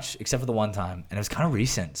that much, except for the one time, and it was kind of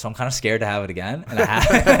recent, so I'm kind of scared to have it again, and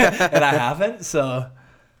I haven't. So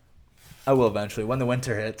I will eventually when the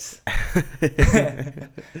winter hits, and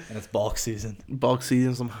it's bulk season. Bulk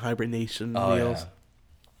season, some hibernation meals. Yeah.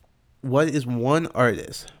 What is one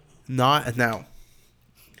artist? Not now.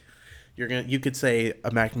 You could say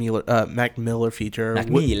a Mac Miller feature. Mac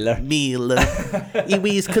Miller.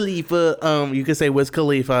 Wiz Khalifa. You could say Wiz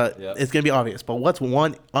Khalifa. Yep. It's gonna be obvious. But what's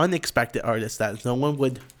one unexpected artist that no one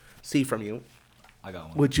would see from you? I got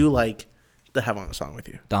one. Would you like to have on a song with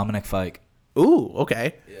you? Dominic Fike. Ooh,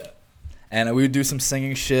 okay. Yeah. And we would do some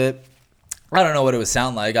singing shit. I don't know what it would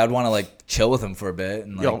sound like. I'd want to chill with him for a bit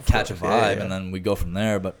and catch a vibe, and then we'd go from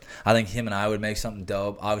there. But I think him and I would make something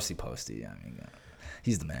dope. Obviously, Posty. I mean,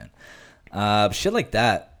 he's the man. Shit like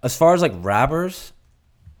that. As far as rappers,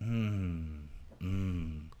 I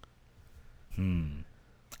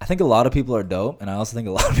think a lot of people are dope, and I also think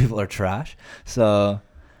a lot of people are trash. So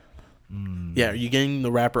Yeah, are you getting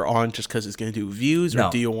the rapper on just because it's going to do views, or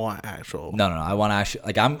No. do you want actual? No. I want to actually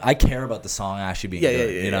like I care about the song actually being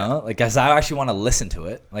good. Yeah, you know, like cause I actually want to listen to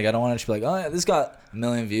it. Like I don't want to just be like, oh yeah, this got 1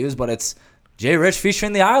 million views, but it's J-Riich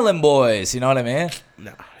featuring the Island Boys. You know what I mean?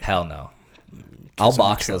 No. Hell no. I'll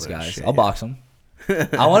box those guys. Shit, I'll box them.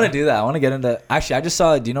 I want to do that. I want to get into. Actually, I just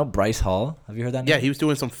saw. Do you know Bryce Hall? Have you heard that name? Yeah, he was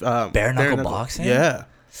doing some bare knuckle boxing. Yeah.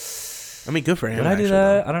 I mean, good for him. Would I do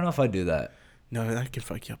that? I don't know if I do that. No, that can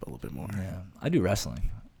fuck you up a little bit more. Yeah, I do wrestling.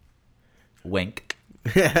 Wink.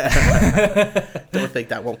 Don't think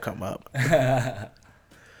that won't come up. But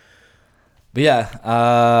yeah,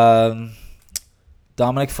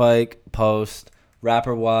 Dominic Fike post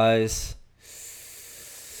rapper wise,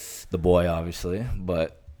 the boy obviously,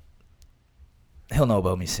 but he'll know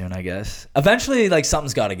about me soon, I guess. Eventually, like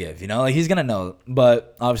something's got to give, you know. Like he's gonna know.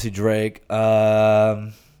 But obviously Drake,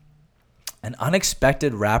 an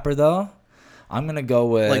unexpected rapper though. I'm gonna go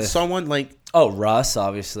with Like someone like. Oh, Russ,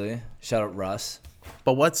 obviously. Shout out Russ.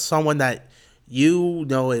 But what's someone that you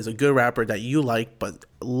know is a good rapper that you like, but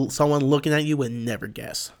someone looking at you would never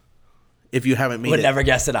guess if you haven't made Would it? never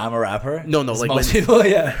guess that I'm a rapper. No, As like most when, people,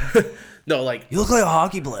 yeah. no, like You look like a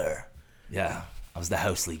hockey player. Yeah, I was the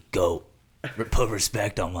house league GOAT. Put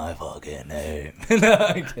respect on my fucking name. No,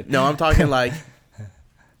 I'm kidding. no, I'm talking like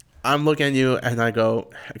I'm looking at you and I go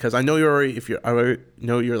because I know you're already I already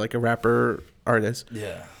know you're like a rapper artist.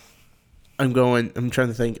 Yeah. I'm trying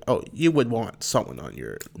to think. Oh, you would want someone on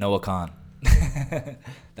your Noah Khan. That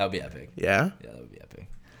would be epic. yeah. Yeah, that would be epic.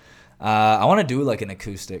 I want to do like an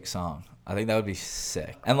acoustic song. I think that would be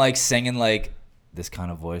sick. And like singing like this kind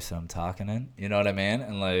of voice that I'm talking in. You know what I mean?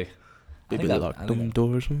 And like, Baby lock them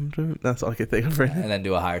doors. That's all I can think of right now. and then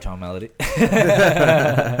do a higher tone melody.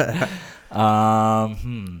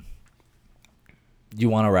 You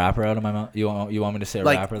want a rapper out of my mouth? You want me to say a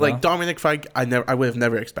rapper? Like though? Dominic Fike, I would have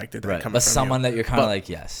never expected that Right, coming but from someone you. that you're kind of But- like,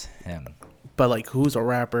 yes, him. But like, who's a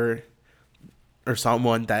rapper or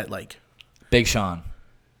someone that like, Big Sean.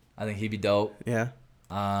 I think he'd be dope. yeah.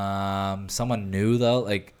 Someone new though,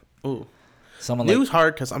 like Ooh, someone new's like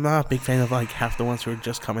hard because I'm not a big fan of like half the ones who are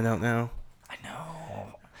just coming out now. I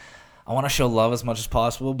know. I want to show love as much as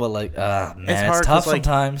possible, but like, man, it's hard tough 'cause, like,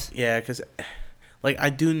 sometimes. Yeah, because like I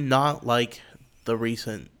do not like the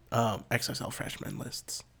recent XXL freshman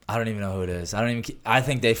lists. I don't even know who it is. I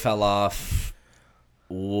think they fell off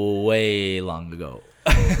way long ago.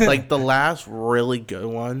 Like the last really good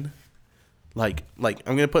one. Like I'm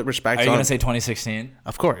gonna put respect. Are you on, gonna say 2016?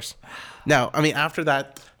 Of course. Now, I mean, after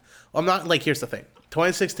that, I'm not like. Here's the thing: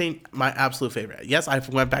 2016, my absolute favorite. Yes, I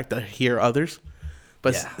went back to hear others,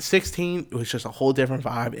 but Yeah. 16 was just a whole different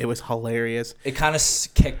vibe. It was hilarious. It kind of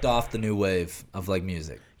kicked off the new wave of like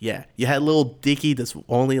music. Yeah, you had little Dicky, this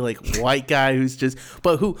only like white guy who's just,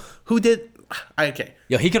 but who did? Okay,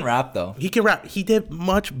 Yo, he can rap though. he can rap. He did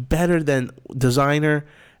much better than Designer,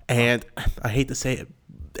 and I hate to say it,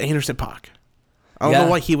 Anderson .Paak. I don't Yeah. know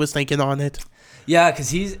what he was thinking on it. Yeah,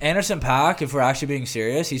 because he's Anderson .Paak. If we're actually being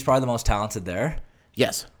serious, he's probably the most talented there.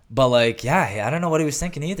 Yes, But like, yeah, I don't know what he was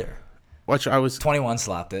thinking either. which I was, 21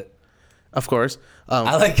 slapped it. of course.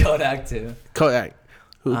 I like Kodak too. Kodak.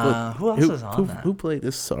 Who else was on that? Who played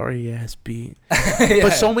this sorry ass beat? Yeah.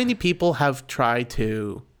 But so many people have tried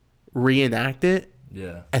to reenact it,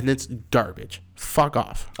 Yeah. and it's garbage. Fuck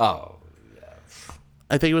off. Oh.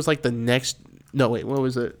 I think it was like the next. No, wait. What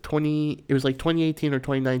was it? It was like 2018 or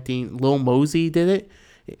 2019. Lil Mosey did it,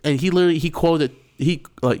 and he quoted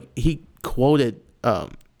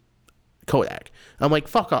Kodak. I'm like,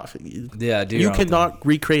 fuck off. Yeah, do You your own cannot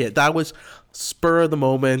recreate it. That was spur of the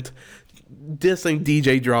moment. Dissing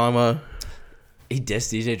DJ Drama. He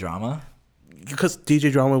dissed DJ Drama. Because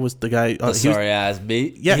DJ Drama was the guy. The sorry ass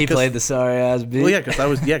beat. Yeah, he 'cause- played the sorry ass beat. Well, yeah,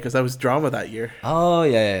 because that was Drama that year. Oh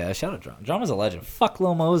yeah. Shout out Drama. Drama's a legend. Fuck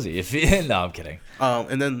Lil Mosey. No, I'm kidding.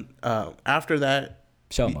 And then after that,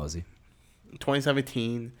 Shout out Mosey.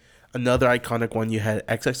 2017, another iconic one. You had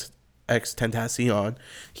XXXTentacion.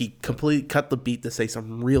 He completely cut the beat to say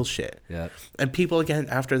some real shit. Yeah. And people again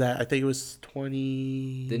after that. I think it was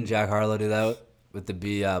 20. Didn't Jack Harlow do that with the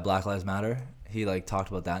Black Lives Matter? He like talked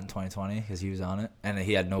about that in 2020 because he was on it and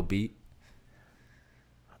he had no beat.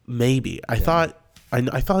 Maybe I thought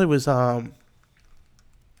it was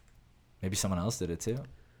Maybe someone else did it too.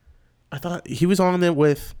 I thought he was on it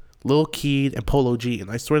with Lil Keed and Polo G, and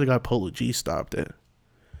I swear to God, Polo G stopped it.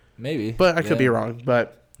 Maybe. But I could be wrong.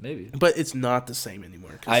 But Maybe. it's not the same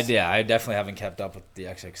anymore. I definitely haven't kept up with the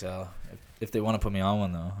XXL. If they want to put me on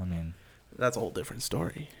one though, I mean, That's a whole different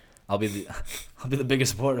story. I'll be the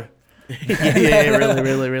biggest supporter. yeah,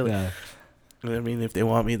 really. Yeah. I mean, if they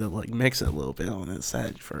want me to like mix it a little bit on the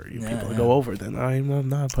set for you people to go over, then I'm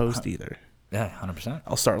not opposed either. Yeah, 100%.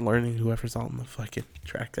 I'll start learning whoever's on the fucking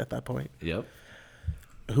track at that point. Yep.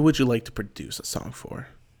 Who would you like to produce a song for?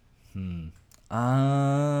 You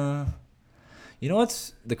know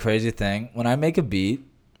what's the crazy thing? When I make a beat,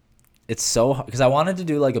 it's so hard because I wanted to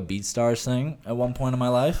do like a BeatStars thing at one point in my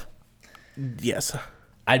life. Yes.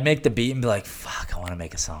 I'd make the beat and be like, "Fuck, I want to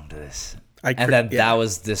make a song to this." That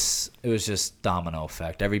was this. It was just domino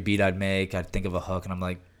effect. Every beat I'd make, I'd think of a hook, and I'm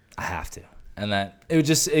like, I have to. And then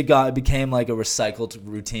it became like a recycled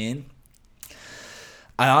routine.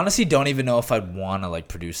 I honestly don't even know if I'd want to like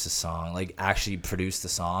produce the song, like actually produce the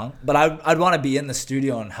song. But I'd want to be in the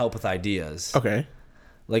studio and help with ideas. Okay.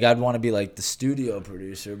 Like I'd want to be like the studio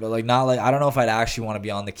producer, but like not like I don't know if I'd actually want to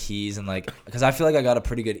be on the keys and like because I feel like I got a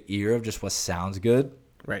pretty good ear of just what sounds good.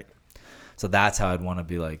 Right. So that's how I'd want to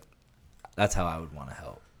be like. That's how I would want to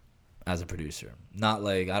help as a producer. Not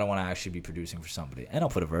like I don't want to actually be producing for somebody. And I'll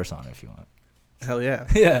put a verse on it if you want. Hell yeah.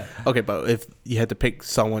 Yeah. Okay, but if you had to pick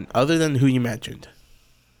someone other than who you mentioned,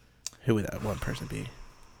 who would that one person be?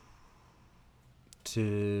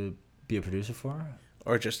 To be a producer for?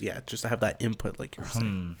 Or just to have that input like you're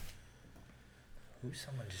saying. Who's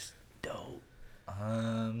someone just dope?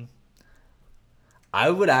 I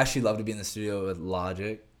would actually love to be in the studio with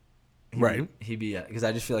Logic. Right. He'd be because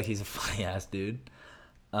I just feel like he's a funny ass dude.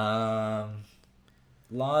 Logic.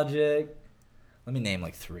 Let me name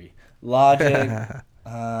like 3. Logic.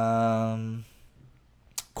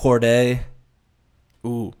 Corday.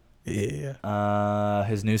 Ooh. Yeah.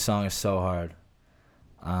 His new song is so hard.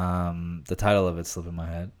 The title of it's slipping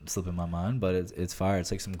my mind, but it's fire.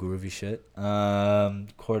 It's like some groovy shit.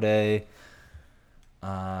 Corday.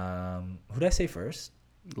 Who did I say first?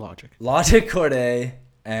 Logic, Corday.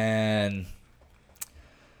 And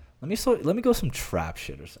let me go some trap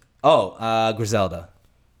shit or something. Oh, Griselda.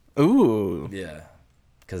 Ooh. Yeah,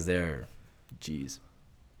 because they're G's.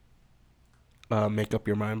 Make Up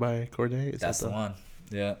Your Mind by Corday. That's the one.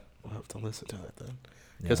 Yeah. We'll have to listen to that then.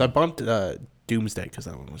 Because I bumped Doomsday because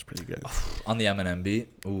that one was pretty good. On the Eminem beat.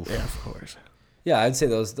 Oof. Yeah, of course. Yeah, I'd say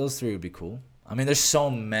those 3 would be cool. I mean, there's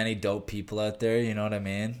so many dope people out there. You know what I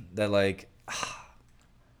mean? That like.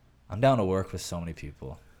 I'm down to work with so many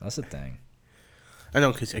people. That's the thing. I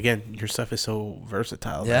know, because, again, your stuff is so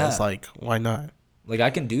versatile. Yeah. It's like, why not? Like, I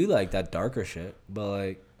can do, like, that darker shit. But,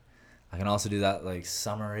 like, I can also do that, like,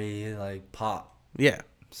 summery, like, pop. Yeah.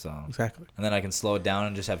 So. Exactly. And then I can slow it down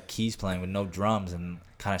and just have keys playing with no drums and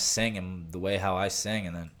kind of sing in the way how I sing.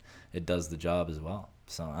 And then it does the job as well.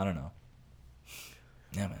 So, I don't know.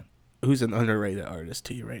 Yeah, man. Who's an underrated artist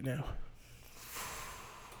to you right now?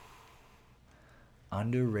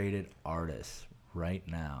 Underrated artist right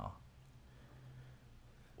now.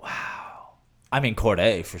 Wow. I mean,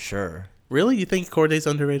 Corday for sure. Really? You think Corday's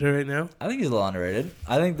underrated right now? I think he's a little underrated.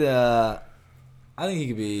 I think he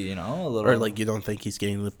could be, a little. Or like you don't think he's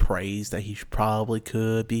getting the praise that he probably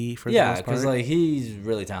could be for the most part? because like he's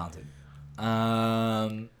really talented.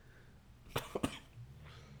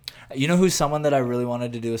 You know who's someone that I really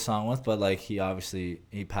wanted to do a song with, but like he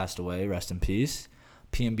passed away. Rest in peace.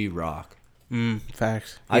 P&B Rock.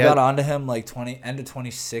 Facts. I got onto him like end of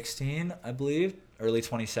 2016, I believe, early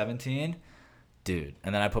 2017, dude.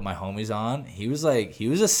 And then I put my homies on. He was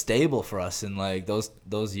a staple for us in like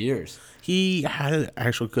those years. He had an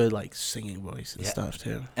actual good like singing voice and stuff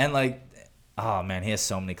too. And like, oh man, he has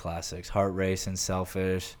so many classics: Heart Racing,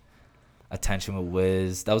 Selfish, Attention with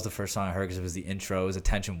Wiz. That was the first song I heard because it was the intro. It was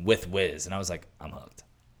Attention with Wiz, and I was like, I'm hooked.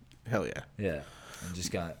 Hell yeah. Yeah, and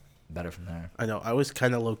just got better from there. I know. I was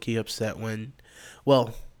kind of low-key upset when...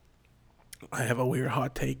 Well, I have a weird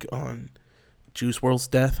hot take on Juice WRLD's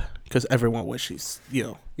death because everyone wishes,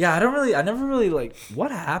 Yeah, I never really, like, what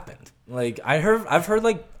happened? Like, I've heard,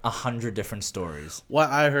 like, 100 different stories. What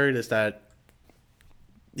I heard is that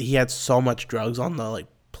he had so much drugs on the, like,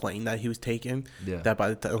 plane that he was taking that by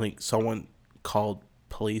the time, like, someone called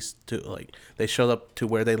police to, like, they showed up to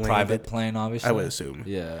where they landed. Private plane, obviously. I would assume.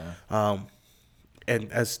 Yeah.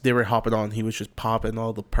 And as they were hopping on, he was just popping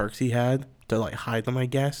all the perks he had to like hide them, I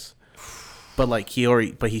guess. But like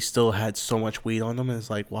he still had so much weed on him, and it's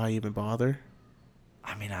like, why even bother?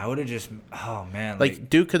 I mean, I would have just, oh man, like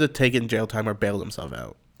Duke could have taken jail time or bailed himself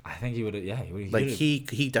out. I think he would have. Yeah, he would. Like he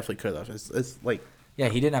definitely could have. It's like he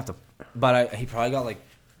didn't have to, but he probably got like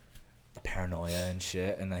paranoia and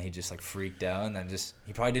shit, and then he just like freaked out, and then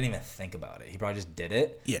he probably didn't even think about it. He probably just did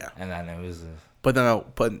it. Yeah. And then it was. But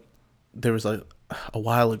there was like a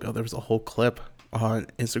while ago, there was a whole clip on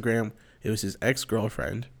Instagram. It was his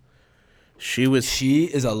ex-girlfriend. She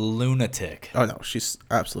is a lunatic. Oh no, she's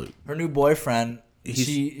absolute. Her new boyfriend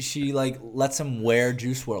She like lets him wear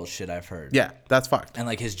Juice World shit. I've heard. Yeah, that's fucked. And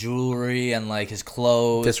like his jewelry and like his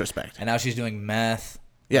clothes. Disrespect. And now she's doing meth.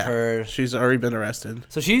 Yeah, her. She's already been arrested.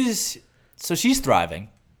 So she's thriving.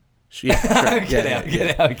 Yeah,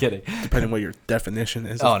 sure. I'm kidding. Depending on what your definition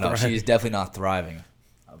is. Oh no, she's definitely not thriving.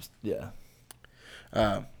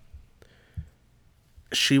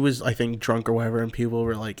 She was, I think, drunk or whatever, and people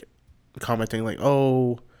were like commenting like,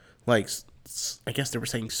 "Oh, like I guess they were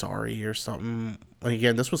saying sorry or something." Like,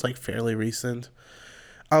 again, this was like fairly recent.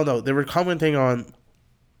 I don't know. They were commenting on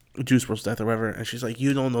Juice WRLD's death or whatever, and she's like,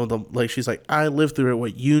 "You don't know the like." She's like, "I lived through it.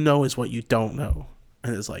 What you know is what you don't know,"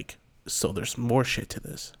 and it's like, so there's more shit to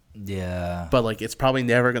this. Yeah. But like, it's probably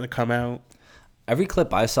never gonna come out. Every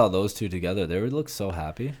clip I saw those two together, they would look so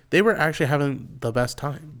happy. They were actually having the best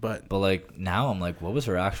time, but like now I'm like, what was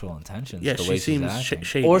her actual intentions? Yeah, the she way seems she's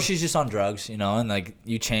shady. Or she's just on drugs, you know, and like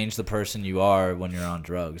you change the person you are when you're on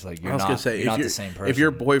drugs. Like you're not the same person. If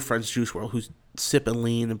your boyfriend's Juice WRLD, who's sipping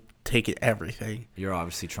lean and taking everything, you're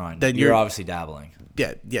obviously trying. Then you're obviously dabbling.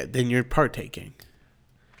 Yeah. Then you're partaking.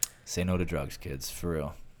 Say no to drugs, kids, for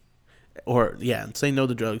real. Or say no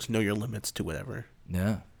to drugs. Know your limits to whatever.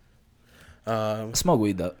 Yeah. Smoke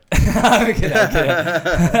weed though. I'm kidding.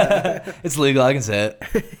 It's legal. I can say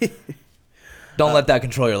it. Don't let that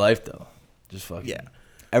control your life though. Just fucking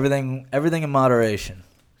everything in moderation.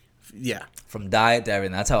 Yeah. From diet to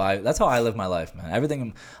everything. That's how I live my life, man.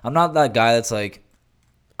 Everything. I'm not that guy that's like,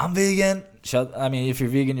 I'm vegan. I mean, if you're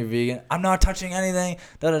vegan, you're vegan. I'm not touching anything.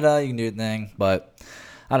 You can do your thing, but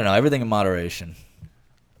I don't know. Everything in moderation.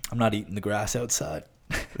 I'm not eating the grass outside.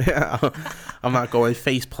 Yeah, I'm not going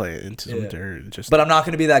face plant into some dirt. But I'm not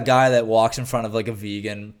going to be that guy that walks in front of like a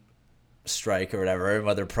vegan strike or whatever,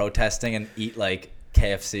 while they're protesting and eat like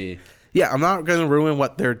KFC. Yeah, I'm not going to ruin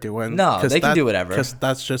what they're doing. No, they can do whatever. Because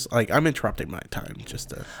that's just like, I'm interrupting my time just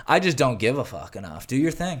to. I just don't give a fuck enough. Do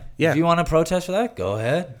your thing. Yeah. If you want to protest for that, go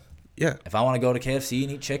ahead. Yeah. If I want to go to KFC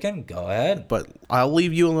and eat chicken, go ahead. But I'll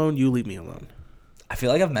leave you alone. You leave me alone. I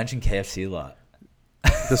feel like I've mentioned KFC a lot.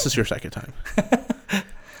 This is your second time.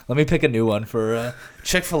 Let me pick a new one for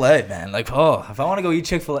Chick-fil-A, man. Like, if I want to go eat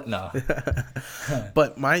Chick-fil-A, no.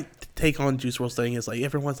 But my take on Juice WRLD's thing is like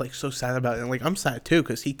everyone's like so sad about it, and like I'm sad too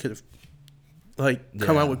because he could have like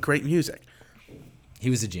come out with great music. He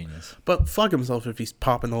was a genius. But fuck himself if he's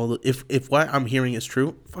popping all the if what I'm hearing is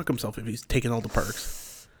true. Fuck himself if he's taking all the perks.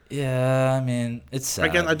 Yeah, I mean, it's sad.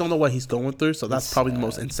 Again, I don't know what he's going through, so that's probably the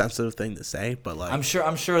most insensitive thing to say. But like, I'm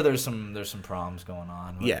sure there's some problems going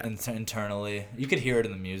on. Internally, you could hear it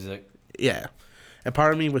in the music. Yeah, and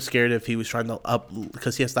part of me was scared if he was trying to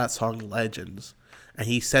because he has that song Legends, and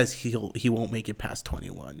he says he won't make it past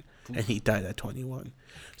 21, and he died at 21.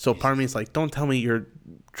 So part of me is like, don't tell me you're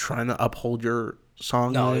trying to uphold your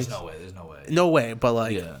song. No, lyrics. there's no way. No way, but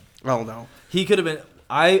like, I don't know. He could have been.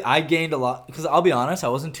 I gained a lot because I'll be honest, I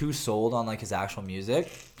wasn't too sold on like his actual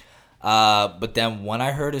music. But then when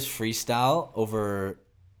I heard his freestyle over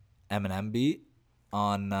Eminem beat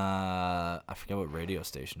on I forget what radio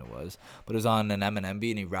station it was, but it was on an Eminem beat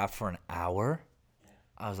and he rapped for an hour.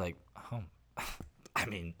 I was like, I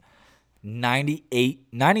mean,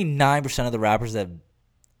 99% of the rappers that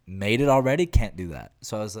made it already can't do that.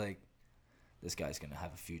 So I was like, this guy's gonna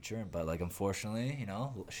have a future, but like unfortunately, you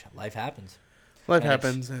know, life happens. Life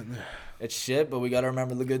happens, and it's shit. But we gotta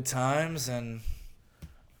remember the good times, and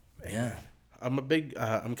I'm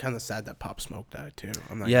I'm kind of sad that Pop Smoke died too.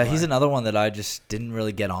 He's another one that I just didn't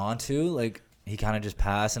really get onto. Like he kind of just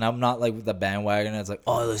passed, and I'm not like with the bandwagon. It's like,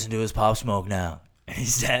 I listen to his Pop Smoke now, and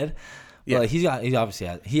he's dead. But like, he obviously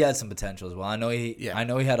had some potential as well. I know he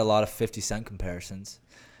had a lot of 50 Cent comparisons.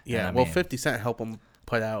 Yeah, 50 Cent helped him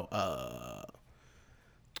put out.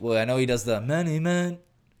 Well, I know he does the Many Men.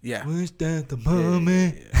 Yeah. Wish that the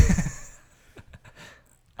mommy.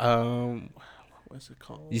 What's it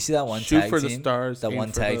called? You see that one Shoot tag for team? the stars. That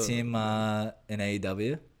one tag team in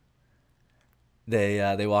AEW?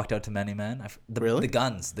 They walked out to Many Men. Really?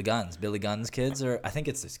 The Guns. Billy Gunn's kids, or I think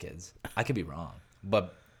it's his kids. I could be wrong.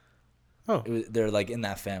 But they're like in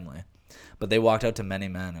that family. But they walked out to Many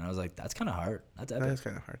Men, and I was like, that's kind of hard. That's epic. That is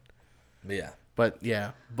kind of hard. But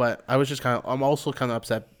But I was just I'm also kind of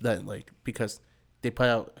upset that like because they put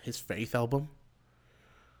out his Faith album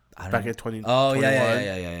back in 2021. Oh,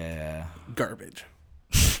 yeah. Garbage.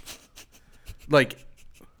 Like,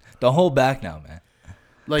 don't hold back now, man.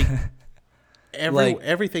 Like,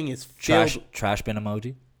 everything is filled. Trash bin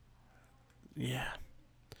emoji? Yeah.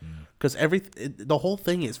 Because the whole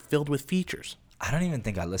thing is filled with features. I don't even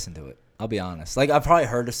think I listened to it. I'll be honest. Like, I've probably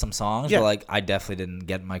heard of some songs, but like, I definitely didn't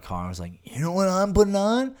get in my car and was like, you know what I'm putting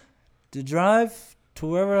on to drive to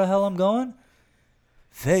wherever the hell I'm going?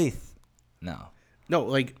 Faith. No. No,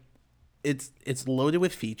 like it's loaded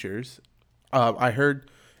with features. I heard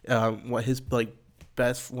what his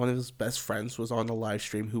one of his best friends was on the live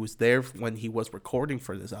stream who was there when he was recording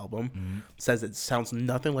for this album. Says it sounds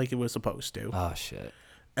nothing like it was supposed to. Oh shit.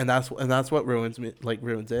 And that's what ruins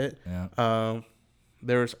it. Yeah.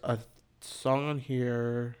 There's a song on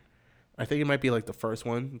here. I think it might be like the first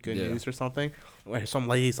one, Good News or something, where some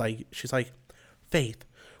lady's like, she's like, Faith,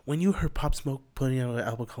 when you heard Pop Smoke putting out an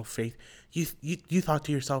album called Faith, you thought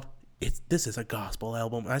to yourself, this is a gospel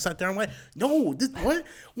album. And I sat there and went, no,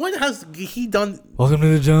 what has he done? Welcome to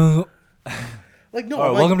the jungle. Like, no,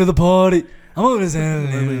 right, welcome to the party. I'm over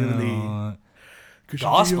to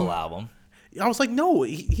gospel album. I was like, no,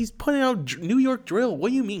 he's putting out New York drill. What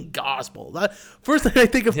do you mean gospel? First thing I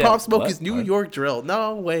think of Pop Smoke is New York drill.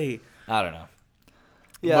 No way. I don't know.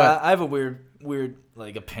 Yeah, but I have a weird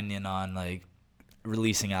like opinion on like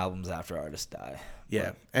releasing albums after artists die.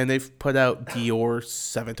 Yeah, and they've put out Dior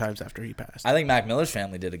 7 times after he passed. I think Mac Miller's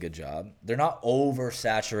family did a good job. They're not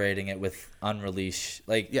oversaturating it with unreleased.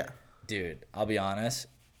 Like, yeah, dude, I'll be honest.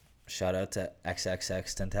 Shout out to XXX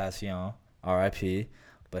Tentacion, R.I.P.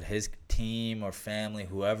 But his team or family,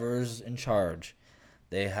 whoever's in charge,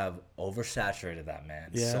 they have oversaturated that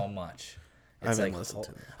man so much. It's I haven't listened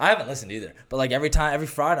to it. I haven't listened either. But like every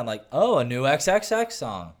Friday, I'm like, oh, a new XXX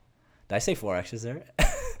song. Did I say 4 X's there?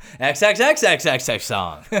 XXXXXX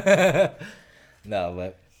song. No,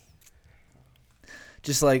 but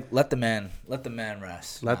just like let the man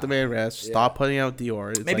rest. Let the man rest. Stop putting out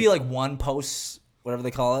Dior. It's maybe like one post, whatever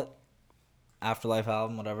they call it, afterlife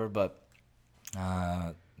album, whatever. But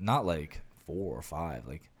not like 4 or 5.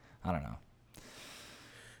 Like I don't know.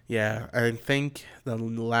 Yeah, I think the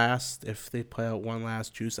last, if they put out one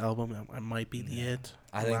last Juice album, it might be it.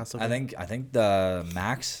 I think the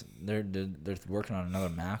Max they're working on another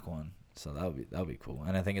Mac one, so that would be cool.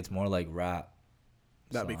 And I think it's more like rap.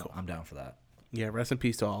 That'd be cool. I'm down for that. Yeah, rest in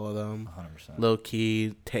peace to all of them. 100%. Low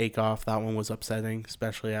key Takeoff, that one was upsetting,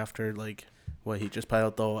 especially after like what he just put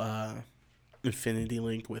out the Infinity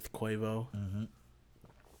Link with Quavo. Mm-hmm.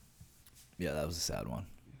 Yeah, that was a sad one.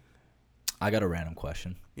 I got a random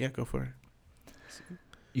question. Yeah, go for it.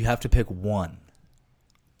 You have to pick one.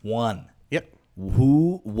 Yep.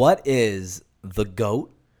 What is the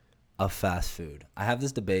GOAT of fast food? I have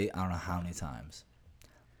this debate I don't know how many times.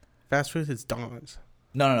 Fast food is Don's.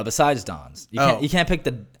 No. Besides Don's, you can't pick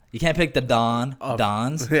the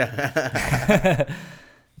Don's. Yeah.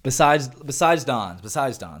 besides Don's,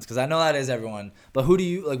 because I know that is everyone. But who do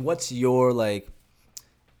you like? What's your like?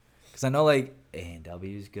 Because I know like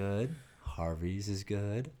A&W is good. Harvey's is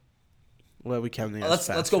good. Well, we count it.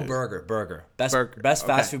 Let's go burger. Best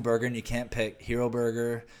fast food burger, and you can't pick Hero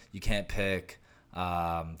Burger. You can't pick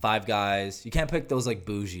Five Guys. You can't pick those like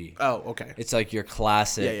bougie. Oh, okay. It's like your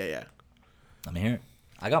classic. Yeah. Let me hear it.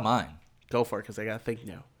 I got mine. Go for it, because I gotta think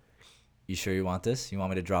now. You sure you want this? You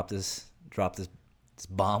want me to drop this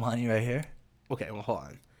bomb on you right here? Okay, well, hold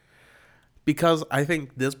on. Because I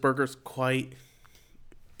think this burger's quite.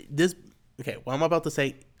 Okay, what I'm about to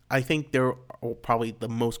say, I think they're probably the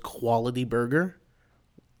most quality burger.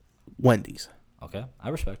 Wendy's. Okay, I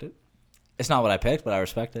respect it. It's not what I picked, but I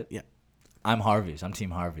respect it. Yeah. I'm Harvey's. I'm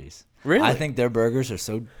Team Harvey's. Really? I think their burgers are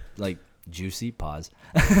so like juicy. Pause.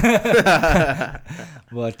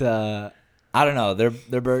 But I don't know.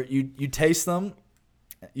 Their you taste them,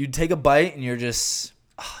 you take a bite, and you're just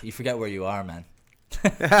you forget where you are, man.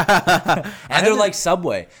 And they're like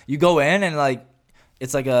Subway. You go in and like.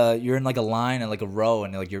 It's like you're in like a line and like a row,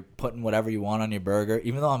 and like you're putting whatever you want on your burger.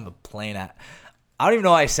 Even though I'm plain I don't even know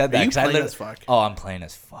why I said that. Are you plain as fuck? Oh, I'm plain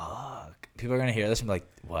as fuck. People are gonna hear this and be like,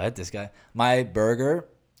 "What? This guy?" My burger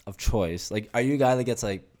of choice. Like, are you a guy that gets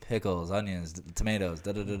like pickles, onions, tomatoes?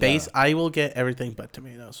 Base. I will get everything but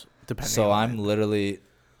tomatoes, depending. So on I'm literally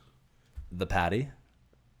the patty,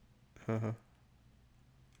 the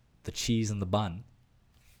cheese and the bun,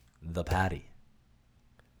 the patty.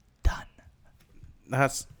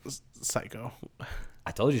 That's psycho.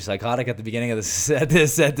 I told you psychotic at the beginning of this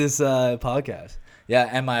podcast. Yeah,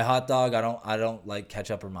 and my hot dog, I don't like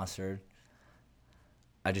ketchup or mustard.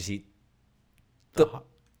 I just eat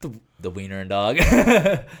the wiener and dog.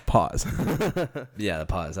 Pause. Yeah, the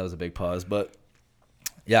pause. That was a big pause, but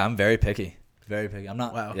yeah, I'm very picky. Very picky. I'm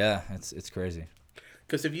not. Wow. Yeah, it's crazy.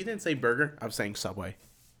 Because if you didn't say burger, I'm saying Subway.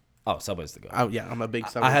 Oh, Subway's the go. Oh yeah, I'm a big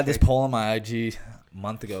Subway. I had this poll on my IG a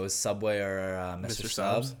month ago: is Subway or Mr.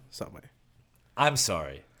 Sub? Subway. I'm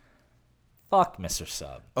sorry. Fuck Mr.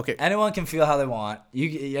 Sub. Okay. Anyone can feel how they want.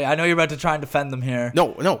 I know you're about to try and defend them here.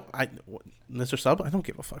 No. Mr. Sub? I don't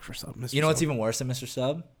give a fuck for Sub. You know what's even worse than Mr.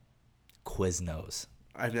 Sub? Quiznos.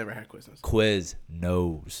 I've never had Quiznos.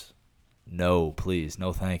 Quiznos. No, please.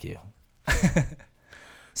 No, thank you.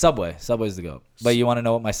 Subway. Subway's the GOAT. But you want to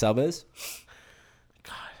know what my sub is?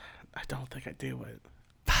 God, I don't think I do it.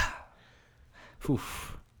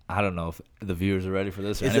 I don't know if the viewers are ready for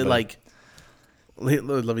this. Is it like? Let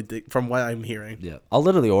me think. From what I'm hearing. Yeah, I'll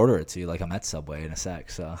literally order it to you like I'm at Subway in a sec.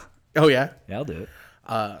 So. Oh yeah. Yeah, I'll do it.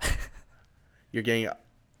 You're getting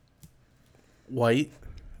white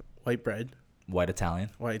bread, White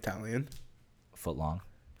Italian, foot long,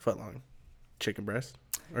 chicken breast.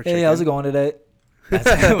 Or Hey, chicken. how's it going today?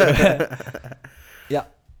 Yeah,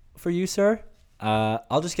 for you, sir.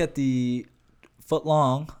 I'll just get the foot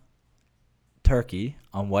long turkey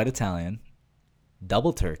on white Italian,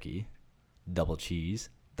 double turkey, double cheese.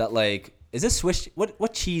 That like is this Swiss?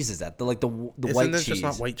 What cheese is that? The white cheese. Just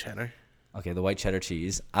not white cheddar? Okay, the white cheddar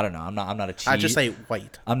cheese. I don't know. I'm not a cheese. I just say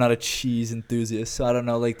white. I'm not a cheese enthusiast, so I don't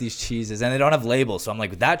know like these cheeses, and they don't have labels. So I'm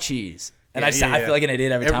like that cheese, and I feel like an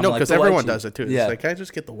idiot every time. No, because everyone does it too. Yeah. It's like, can I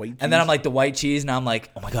just get the white cheese? And then I'm like the white cheese, and I'm like,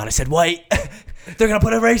 oh my god, I said white. They're gonna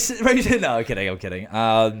put a racist. No, I'm kidding.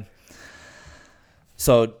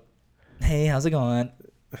 So, hey, how's it going?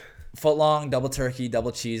 Foot long, double turkey,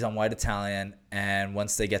 double cheese on white Italian, and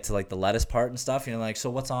once they get to like the lettuce part and stuff, you're like, so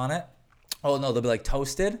what's on it? Oh no, they'll be like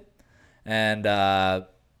toasted. And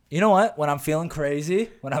you know what? When I'm feeling crazy,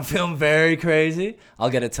 when I'm feeling very crazy,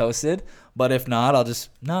 I'll get it toasted. But if not, I'll just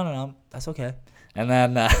no, that's okay. And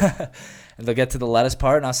then and they'll get to the lettuce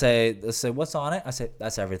part, and they'll say, what's on it? I say,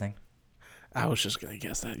 that's everything. I was just gonna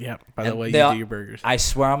guess that. Yeah. By the way, you do your burgers. I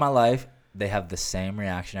swear on my life, they have the same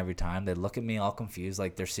reaction every time. They look at me all confused,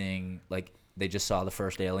 like they're seeing, like they just saw the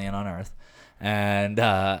first alien on Earth, and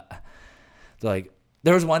they're like.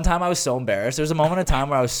 There was one time I was so embarrassed. There was a moment in time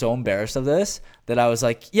where I was so embarrassed of this that I was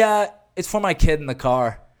like, yeah, it's for my kid in the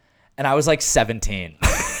car. And I was like 17.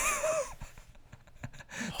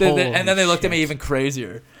 And then they looked at me even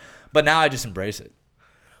crazier. But now I just embrace it.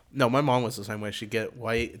 No, my mom was the same way. She'd get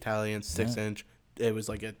white Italian 6-inch. It was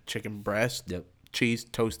like a chicken breast. Yep. Cheese,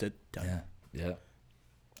 toasted. Done. Yeah.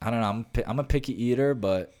 I don't know. I'm a picky eater,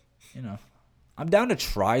 but, you know, I'm down to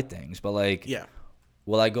try things. But, like,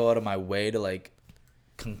 will I go out of my way to, like,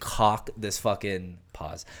 concoct this fucking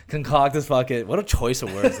what a choice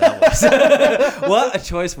of words that was. What a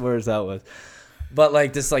choice of words that was. But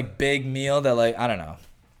like this like big meal that like I don't know.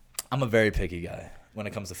 I'm a very picky guy when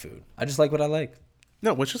it comes to food. I just like what I like.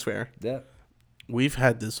 No, which is fair. Yeah. We've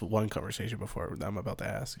had this one conversation before that I'm about to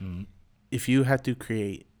ask. Mm-hmm. If you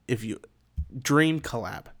dream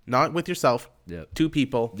collab, not with yourself, two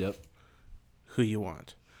people, who you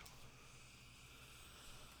want?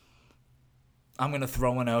 I'm going to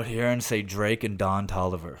throw one out here and say Drake and Don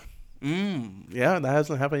Toliver. Yeah, that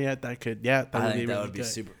hasn't happened yet. That could, that would be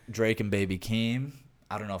super. Drake and Baby Keem.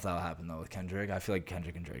 I don't know if that'll happen, though, with Kendrick. I feel like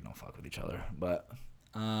Kendrick and Drake don't fuck with each other. But,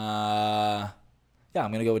 yeah, I'm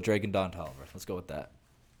going to go with Drake and Don Toliver. Let's go with that.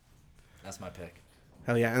 That's my pick.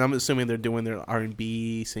 Hell yeah. And I'm assuming they're doing their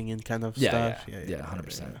R&B singing kind of stuff. Yeah,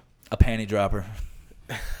 100%. Yeah. A panty dropper.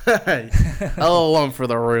 One for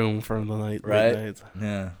the room from the night. Right? Midnight.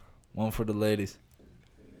 Yeah. One for the ladies.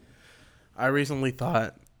 I recently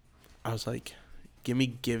thought, I was like, give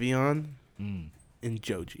me Giveon and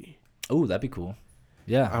Joji. Oh, that'd be cool.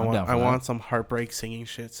 Yeah, I want some heartbreak singing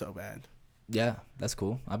shit so bad. Yeah, that's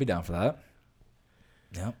cool. I'll be down for that.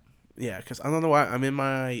 Yep. Yeah, because I don't know why I'm in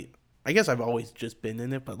my. I guess I've always just been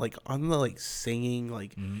in it, but like on the like singing,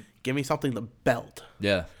 like give me something to belt.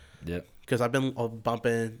 Yeah. Because I've been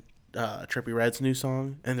bumping Trippie Redd's new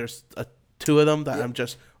song, and there's two of them that I'm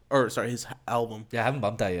just. His album. Yeah, I haven't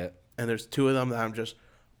bumped that yet. And there's two of them that I'm just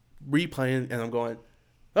replaying, and I'm going,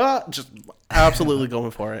 just absolutely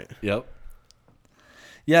going for it. Yep.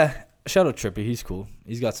 Yeah, shout out Trippie. He's cool.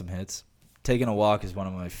 He's got some hits. Taking a Walk is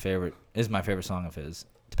my favorite song of his.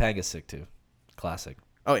 Topanga's sick too. Classic.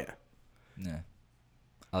 Oh yeah. Yeah.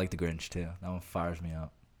 I like The Grinch too. That one fires me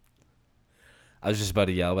up. I was just about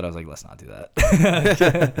to yell, but I was like, let's not do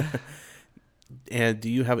that. And do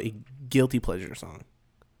you have a guilty pleasure song?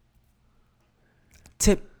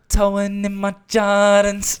 Tiptoeing in my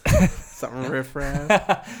Jordans. Something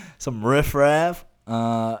riff-raff. Some riff-raff.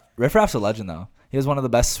 Riff-raff's a legend, though. He has one of the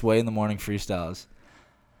best Sway in the Morning freestyles.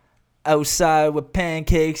 Outside with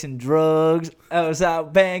pancakes and drugs. Outside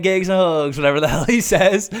with pancakes and hugs. Whatever the hell he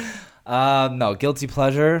says. No, guilty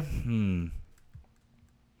pleasure.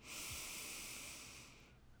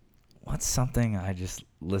 What's something I just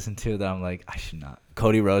listened to that I'm like, I should not?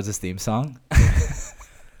 Cody Rhodes' theme song.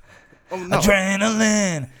 Oh, no.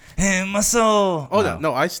 Adrenaline in my soul. Oh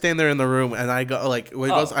no! I stand there in the room and I go like when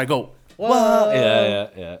it goes, I go, what?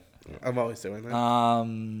 Yeah. I'm always doing that.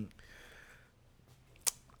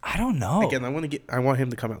 I don't know. Again, I want him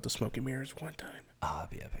to come out to Smoke and Mirrors one time. Oh, that'd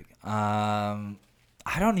be epic.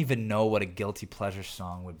 I don't even know what a guilty pleasure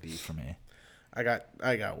song would be for me. I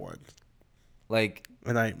got one. Like,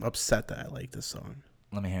 and I'm upset that I like this song.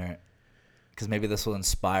 Let me hear it, because maybe this will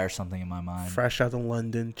inspire something in my mind. Fresh Out of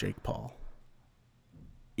London, Jake Paul.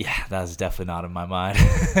 Yeah, that's definitely not in my mind.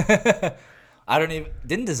 I don't even.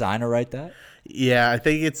 Didn't Designer write that? Yeah, I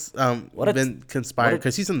think it's been conspired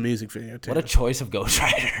because he's in the music video too. What a choice of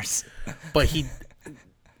ghostwriters. But he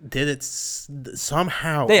did it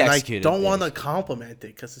somehow. They and executed. I don't want to compliment it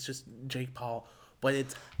because it's just Jake Paul, but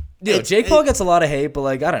it's. Jake Paul gets a lot of hate, but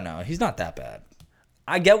like, I don't know, he's not that bad.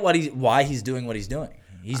 I get why he's doing what he's doing.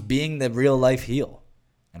 He's being the real life heel,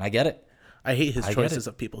 and I get it. I hate his choices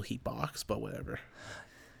of people he box, but whatever.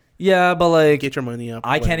 Yeah, but like, get your money up.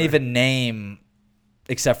 I can't even name,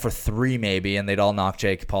 except for 3 maybe, and they'd all knock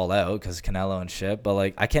Jake Paul out because Canelo and shit. But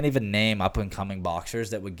like, I can't even name up and coming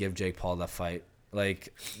boxers that would give Jake Paul that fight.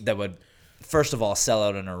 Like, that would, first of all, sell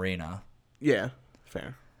out an arena. Yeah,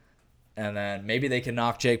 fair. And then maybe they can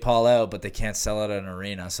knock Jake Paul out, but they can't sell out an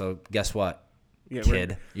arena. So guess what,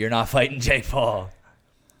 kid? You're not fighting Jake Paul.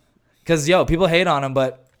 Because, people hate on him,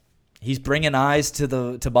 but he's bringing eyes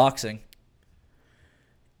to boxing.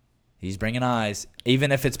 He's bringing eyes.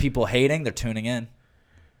 Even if it's people hating, they're tuning in.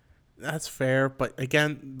 That's fair. But,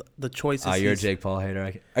 again, the choice is... you're a Jake Paul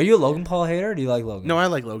hater. Are you a Logan Paul hater, or do you like Logan? No, I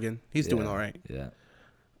like Logan. He's doing all right. Yeah.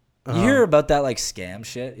 You hear about that like scam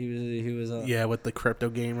shit? He was with the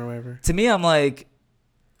crypto game or whatever. To me, I'm like,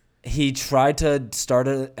 he tried to start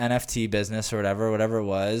an NFT business or whatever it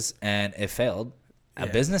was, and it failed. A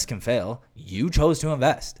business can fail. You chose to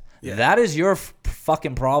invest. Yeah. That is your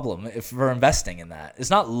fucking problem for investing in that.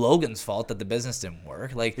 It's not Logan's fault that the business didn't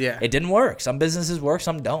work. Like, it didn't work. Some businesses work,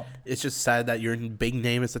 some don't. It's just sad that your big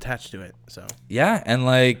name is attached to it. So yeah, and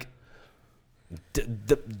like.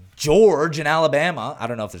 George in Alabama. I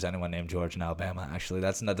don't know if there's anyone named George in Alabama, actually.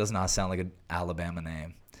 That does not sound like an Alabama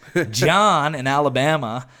name. John in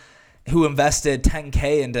Alabama, who invested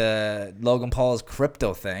 $10K into Logan Paul's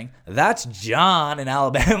crypto thing. That's John in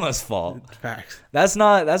Alabama's fault. Facts. That's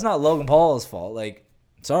not Logan Paul's fault. Like,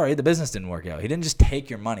 sorry, the business didn't work out. He didn't just take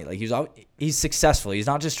your money. Like, he's successful. He's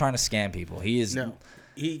not just trying to scam people. He is. No.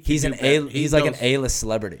 He's like an A-list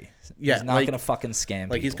celebrity. Yeah, he's not gonna fucking scam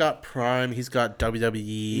people. Like, he's got Prime, he's got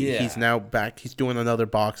WWE. Yeah. He's now back. He's doing another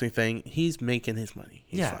boxing thing. He's making his money.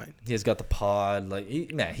 He's fine. He's got the pod. Like,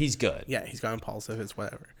 he's good. Yeah, he's got Impulsive. It's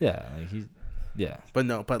whatever. Yeah,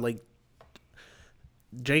 But like,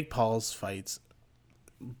 Jake Paul's fights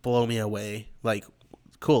blow me away. Like,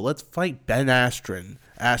 cool, let's fight Ben Askren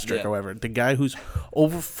or whatever. The guy who's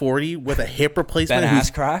over 40 with a hip replacement. Ben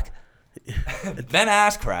Askren. Ben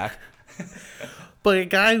Askren. But a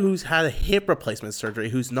guy who's had a hip replacement surgery,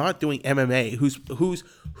 who's not doing MMA, who's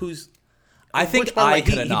I think I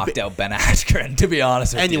could have knocked out Ben Askren, to be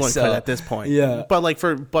honest with you. Anyone could at this point. Yeah. But like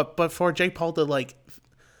for Jake Paul to like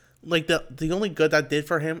the only good that did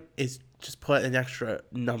for him is just put an extra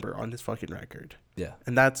number on his fucking record. Yeah.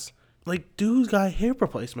 And that's like, dude's got a hip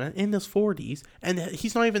replacement in his 40s, and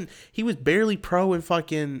he was barely pro in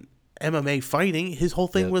fucking MMA fighting. His whole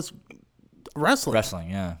thing was wrestling.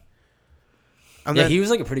 Wrestling, yeah. And he was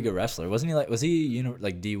like a pretty good wrestler, wasn't he? Like, was he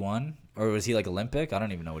like D1 or was he like Olympic? I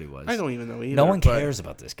don't even know what he was. I don't even know either. No one cares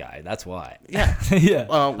about this guy. That's why. Yeah, yeah.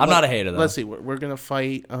 I'm not a hater though. Let's see. We're gonna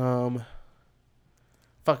fight.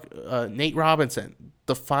 Nate Robinson,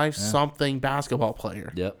 the 5-something basketball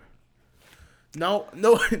player. Yep. No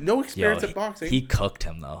experience in boxing. He cooked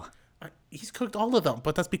him though. He's cooked all of them,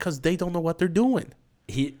 but that's because they don't know what they're doing.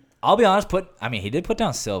 I'll be honest. He did put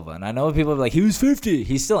down Silva, and I know people are like, he was 50.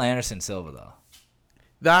 He's still Anderson Silva though.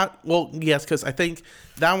 Yes, because I think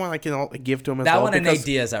that one I can give to him as well. That one and Nate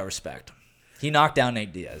Diaz, I respect. He knocked down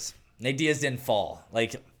Nate Diaz. Nate Diaz didn't fall.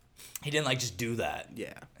 Like, he didn't just do that.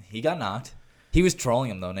 Yeah, he got knocked. He was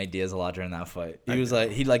trolling him though, Nate Diaz, a lot during that fight. He was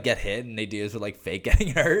like, he'd get hit, and Nate Diaz would fake getting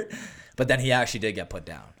hurt, but then he actually did get put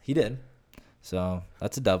down. He did. So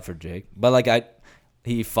that's a dub for Jake. But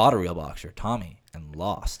he fought a real boxer, Tommy, and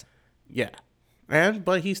lost. Yeah.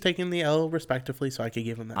 But he's taking the L respectively, so I could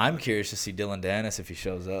give him that. I'm curious to see Dylan Dennis if he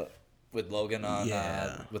shows up with Logan on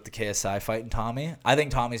with the KSI fighting Tommy. I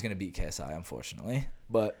think Tommy's going to beat KSI, unfortunately.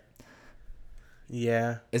 But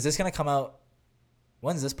yeah, is this going to come out?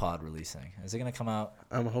 When's this pod releasing? Is it going to come out?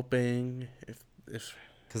 I'm hoping if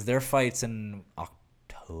because their fight's in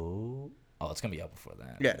October. Oh, it's going to be up before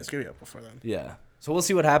that. Yeah, it's going to be up before then. Yeah, so we'll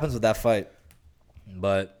see what happens with that fight.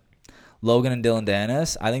 But Logan and Dylan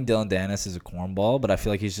Dennis. I think Dylan Dennis is a cornball, but I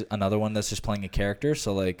feel like he's another one that's just playing a character.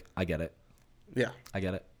 So, I get it. Yeah. I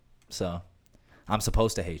get it. So, I'm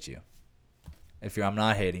supposed to hate you. I'm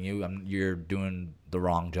not hating you, you're doing the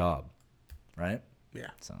wrong job, right? Yeah.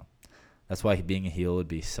 So that's why being a heel would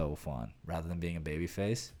be so fun rather than being a baby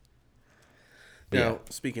face. But now,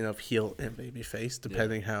 speaking of heel and baby face,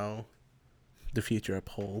 depending how the future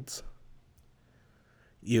upholds,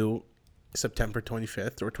 you September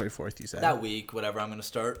 25th or 24th, you said? That week, whatever, I'm going to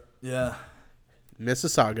start. Yeah.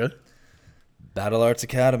 Mississauga. Battle Arts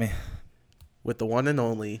Academy. With the one and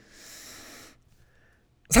only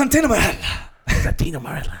Santino Marella. Santino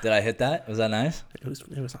Marella. Did I hit that? Was that nice? It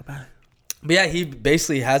was not bad. But yeah, he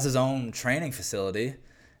basically has his own training facility,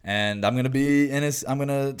 and I'm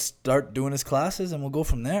gonna start doing his classes, and we'll go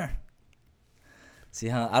from there. See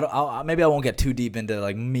how maybe I won't get too deep into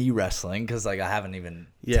like me wrestling because like I haven't even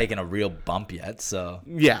taken a real bump yet. So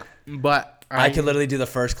yeah, but I could literally do the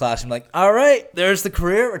first class and be like, all right, there's the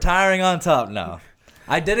career, retiring on top. No,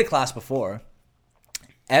 I did a class before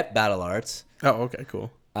at Battle Arts. Oh, okay, cool.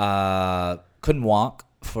 Couldn't walk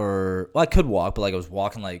I could walk, but like I was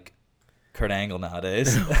walking like Kurt Angle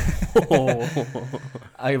nowadays.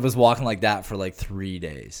 I was walking like that for like 3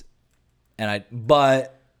 days,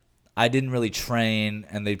 but I didn't really train,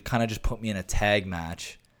 and they kind of just put me in a tag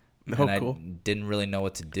match, and I didn't really know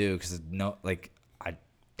what to do because I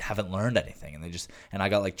haven't learned anything, and I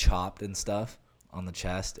got like chopped and stuff on the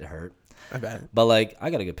chest. It hurt. I bet. But like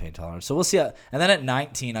I got a good pain tolerance, so we'll see. And then at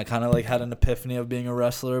 19, I kind of like had an epiphany of being a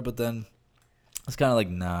wrestler, but then it's kind of like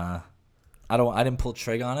nah, I didn't pull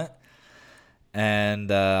trig on it.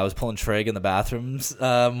 And I was pulling trig in the bathrooms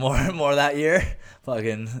more and more that year.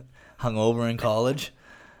 Fucking hungover in college.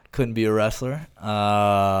 Couldn't be a wrestler.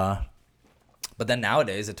 But then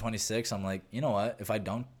nowadays at 26, I'm like, you know what? If I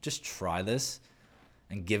don't just try this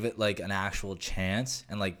and give it like an actual chance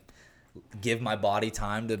and like give my body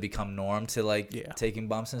time to become norm to like taking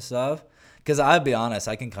bumps and stuff. Because I'll be honest,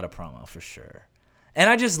 I can cut a promo for sure. And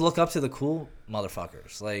I just look up to the cool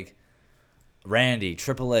motherfuckers. Like Randy,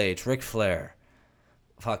 Triple H, Ric Flair.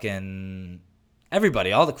 Fucking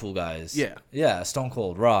everybody, all the cool guys. Yeah. Yeah, Stone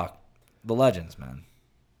Cold, Rock, the legends, man.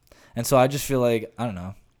 And so I just feel like, I don't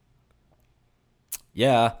know.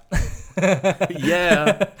 Yeah.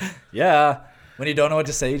 Yeah. Yeah. When you don't know what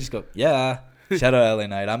to say, you just go, yeah. Shout out LA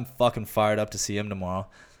Knight. I'm fucking fired up to see him tomorrow.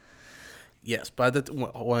 Yes, but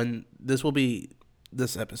when this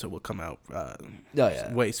episode will come out,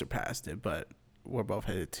 way surpassed it, but we're both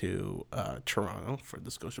headed to Toronto for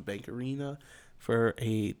the Scotiabank Arena for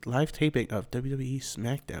a live taping of WWE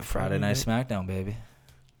SmackDown. Friday Night SmackDown, baby.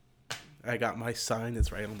 I got my sign.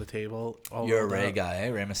 It's right on the table. You're a Ray guy, eh?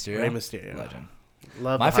 Ray Mysterio? Ray Mysterio. Legend.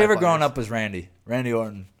 Love my favorite growing up was Randy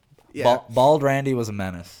Orton. Yeah. Bald Randy was a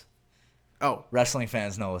menace. Oh. Wrestling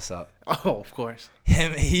fans know what's up. Oh, of course.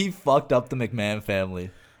 He fucked up the McMahon family.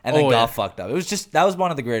 And then got fucked up. That was one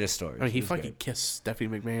of the greatest stories. I mean, he fucking kissed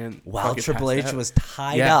Stephanie McMahon while Triple H was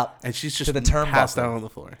tied up. And she's just to the turnbuckle. Passed out on the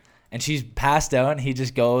floor. And she's passed out, and he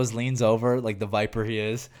just leans over like the Viper he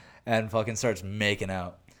is, and fucking starts making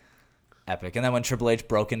out. Epic. And then when Triple H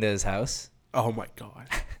broke into his house. Oh my God.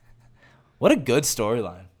 What a good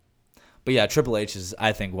storyline. But yeah, Triple H is,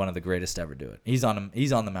 I think, one of the greatest to ever do it. He's on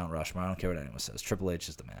the Mount Rushmore. I don't care what anyone says. Triple H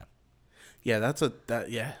is the man. Yeah, that's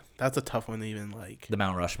a tough one to even like. The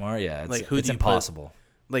Mount Rushmore, yeah, it's impossible.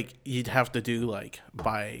 Like you'd have to do like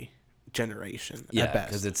by generation. Yeah, at best.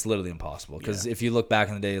 Because it's literally impossible. Because if you look back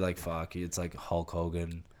in the day, like it's like Hulk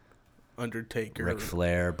Hogan, Undertaker, Ric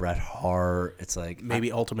Flair, Bret Hart. It's like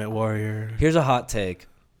maybe Ultimate Warrior. Here's a hot take.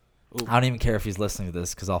 Ooh. I don't even care if he's listening to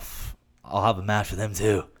this because I'll have a match with him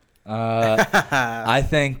too. I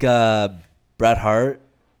think Bret Hart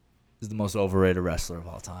is the most overrated wrestler of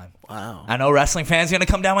all time. Wow. I know wrestling fans are going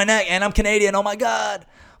to come down my neck, and I'm Canadian. Oh, my God.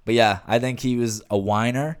 But, yeah, I think he was a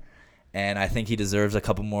whiner, and I think he deserves a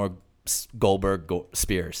couple more Goldberg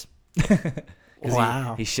spears.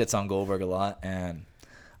 Wow. He shits on Goldberg a lot, and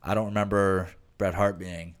I don't remember Bret Hart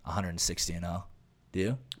being 160-0. Do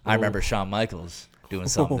you? I remember Shawn Michaels doing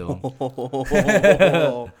something to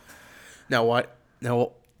him. Now what?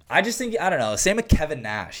 Now I just think, I don't know. Same with Kevin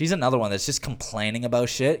Nash. He's another one that's just complaining about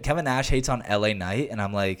shit. Kevin Nash hates on LA Knight, and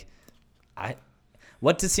I'm like,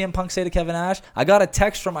 what did CM Punk say to Kevin Nash? I got a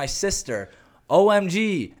text from my sister.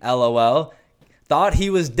 OMG, LOL. Thought he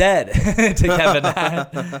was dead to Kevin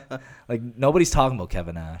Nash. Like, nobody's talking about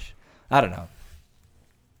Kevin Nash. I don't know.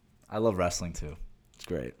 I love wrestling, too. It's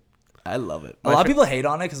great. I love it. A lot of people hate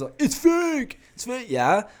on it because it's fake. It's fake.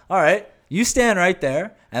 Yeah. All right. You stand right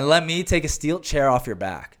there and let me take a steel chair off your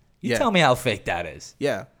back. You tell me how fake that is.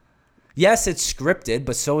 Yeah. Yes, it's scripted,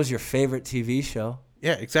 but so is your favorite TV show.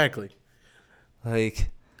 Yeah, exactly.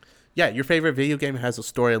 Like. Yeah, your favorite video game has a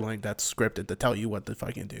storyline that's scripted to tell you what to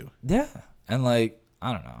fucking do. Yeah. And like,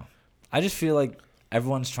 I don't know. I just feel like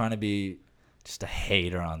everyone's trying to be just a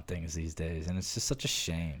hater on things these days, and it's just such a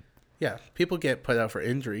shame. Yeah, people get put out for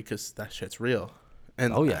injury because that shit's real.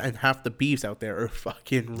 And, yeah. And half the beefs out there are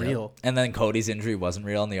fucking real. And then Cody's injury wasn't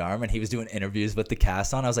real in the arm, and he was doing interviews with the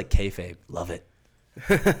cast on. I was like, kayfabe, love it.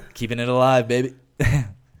 Keeping it alive, baby.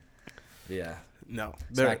 Yeah. No.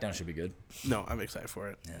 SmackDown should be good. No, I'm excited for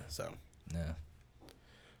it. Yeah. So. Yeah.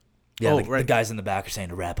 Yeah, the guys in the back are saying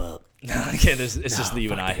to wrap up. Okay, it's just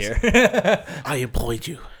you and I here. I employed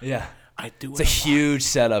you. Yeah. I do. It's a huge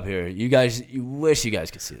setup here. You wish you guys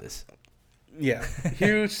could see this. Yeah.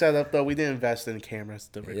 Huge setup, though. We didn't invest in cameras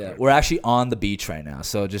to record. Yeah. We're actually on the beach right now,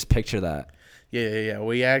 so just picture that. Yeah.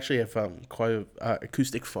 We actually have quite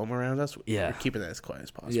acoustic foam around us. Yeah. We're keeping it as quiet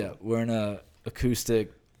as possible. Yeah. We're in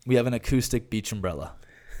we have an acoustic beach umbrella.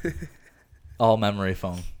 All memory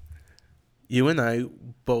foam. You and I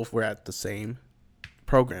both were at the same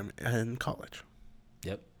program in college.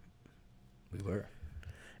 Yep. We were.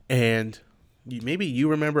 And maybe you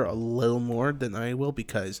remember a little more than I will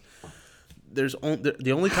because there's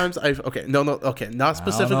the only times I've not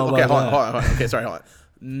specifically. Okay, hold on. Okay, sorry, hold on.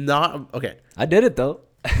 Not okay. I did it though.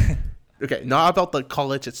 Okay, not about the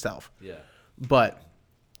college itself. Yeah. But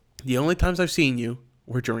the only times I've seen you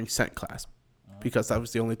were during scent class because that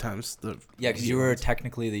was the only times because you were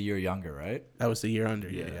technically the year younger, right? That was the year under.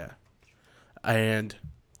 Yeah. And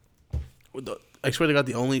I swear to God,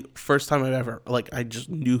 the only first time I've ever I just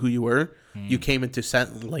knew who you were. You came into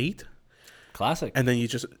scent late. Classic. And then you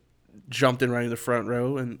just jumped in right in the front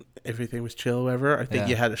row and everything was chill, whatever. I think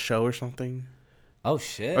you had a show or something. Oh,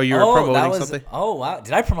 shit. Or you were promoting something. Oh, wow.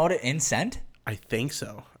 Did I promote it in Scent? I think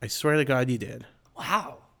so. I swear to God you did.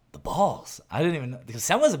 Wow. The balls. I didn't even know. Because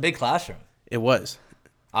Scent was a big classroom. It was.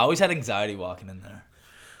 I always had anxiety walking in there.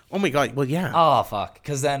 Oh, my God. Well, yeah. Oh, fuck.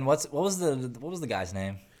 Because then what was the guy's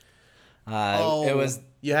name? It was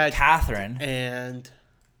you had Catherine. And...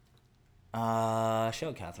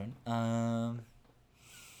 show Catherine.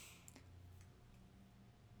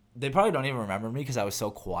 They probably don't even remember me because I was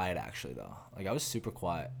so quiet, actually, though. I was super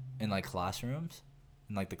quiet in, classrooms,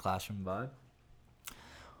 in, the classroom vibe.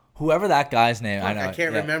 Whoever that guy's name, I know. I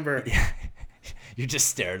can't remember. Yeah. You're just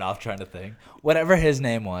staring off trying to think. Whatever his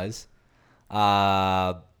name was,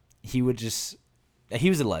 he would just... He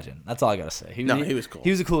was a legend. That's all I got to say. He was cool.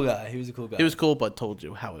 He was a cool guy. He was cool, but told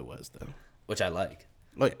you how it was, though. Which I like.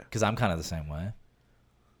 Oh, yeah. Because I'm kind of the same way.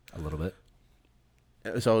 A little bit.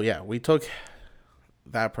 So, yeah, we took...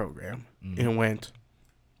 that program and went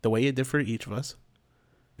the way it did for each of us.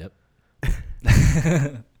 Yep.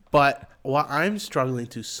 But what I'm struggling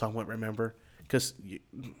to somewhat remember, because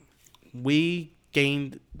we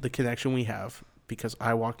gained the connection we have because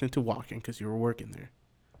I walked into walking because you were working there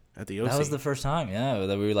at the OC. That was the first time,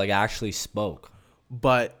 that we actually spoke.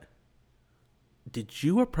 But did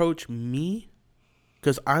you approach me?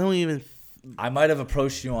 Because I don't even... I might have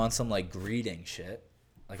approached you on some greeting shit.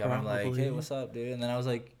 I'm hey, what's up, dude? And then I was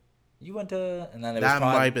like, you went to... And then that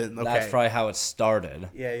might have been... Okay. That's probably how it started.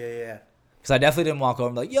 Yeah. Because I definitely didn't walk over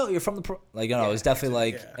and be like, yo, you're from the... it was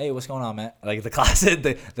definitely hey, what's going on, man?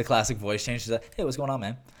 The classic voice change. She's like, hey, what's going on,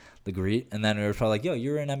 man? The greet. And then we were probably like, yo,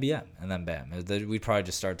 you're in NBM. And then bam. We'd probably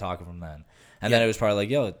just start talking from then. And then it was probably like,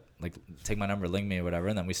 yo, take my number, link me or whatever.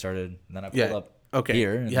 And then we started... And then I pulled up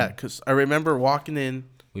here. Yeah, because I remember walking in...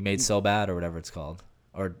 We made So Bad or whatever it's called.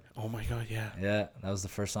 Or oh my God, yeah. Yeah, that was the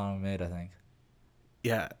first song we made, I think.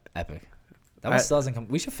 Yeah. Epic. That one still hasn't come.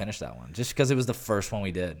 We should finish that one just because it was the first one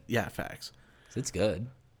we did. Yeah, facts. It's good.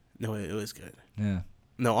 No, it was good. Yeah.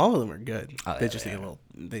 No, all of them are good. Oh, they just need a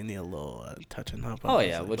little touching up. Oh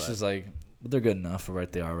yeah, which is they're good enough for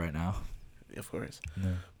what they are right now. Of course.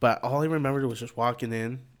 Yeah. But all I remembered was just walking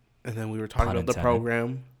in, and then we were talking about the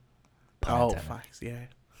program. Facts, yeah.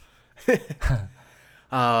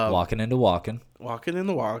 Walking into walking. Walking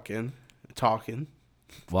into walking, talking.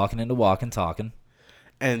 Walking into walking, talking.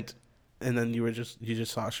 And then you just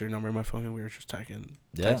saw your number on my phone and we were just texting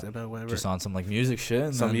about whatever. Just on some music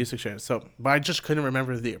shit. Music shit. So, but I just couldn't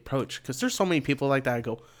remember the approach because there's so many people like that. I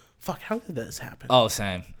go, fuck, how did this happen? Oh,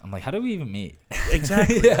 same. I'm like, how did we even meet?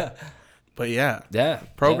 Exactly. Yeah. But yeah. Yeah.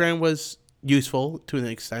 Program was useful to an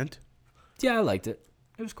extent. Yeah, I liked it.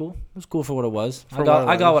 It was cool. It was cool for what it was. I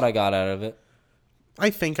got what I got out of it. I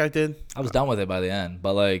think I did. I was done with it by the end,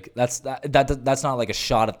 but that's not a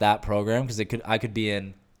shot at that program because I could be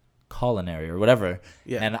in culinary or whatever.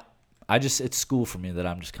 Yeah. And it's school for me that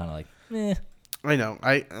I'm just kind of eh. I know.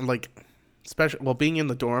 Especially being in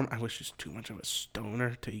the dorm, I was just too much of a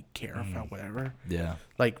stoner to care about whatever. Yeah.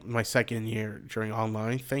 My second year during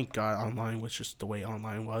online, thank God online was just the way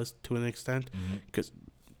online was to an extent because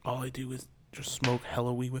all I do is just smoke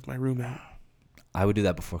hella weed with my roommate. I would do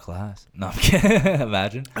that before class. No, I'm kidding.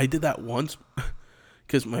 Imagine. I did that once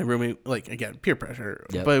because my roommate, like, again, peer pressure.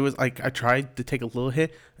 Yep. But it was like I tried to take a little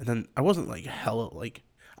hit, and then I wasn't like hella like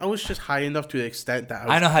I was just high enough to the extent that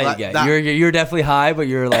I know how you get. You're definitely high, but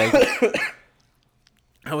you're like.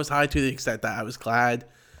 I was high to the extent that I was glad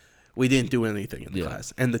we didn't do anything in the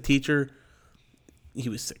class, and the teacher, he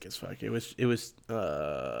was sick as fuck. It was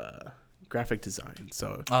graphic design,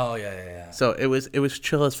 so so it was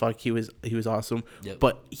chill as fuck. He was awesome.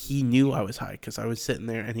 But he knew I was high because I was sitting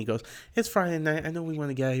there and he goes, "It's Friday night, I know we want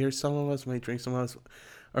to get out of here, some of us might drink, some of us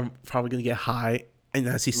are probably gonna get high." And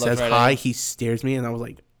as he says hi, he stares me and I was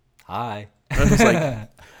like, hi. I was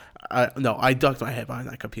like, no, I ducked my head behind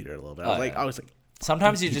that computer a little bit. I was like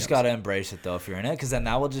sometimes you just gotta embrace it though if you're in it, because then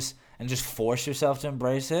that will just force yourself to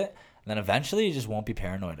embrace it, and then eventually you just won't be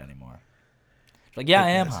paranoid anymore. Like,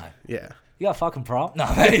 I am high. Yeah. You got a fucking problem? No,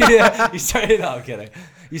 yeah, no, I'm kidding.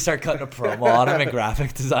 You start cutting a promo on him in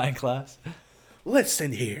graphic design class.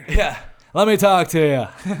 Listen here. Yeah. Let me talk to you.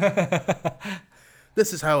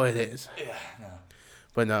 This is how it is. Yeah. No.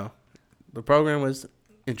 But no, the program was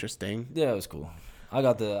interesting. Yeah, it was cool. I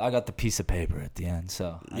got the piece of paper at the end,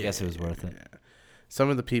 so I guess it was worth it. Yeah. Some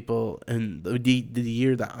of the people in the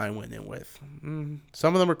year that I went in with,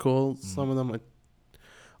 some of them are cool. Some of them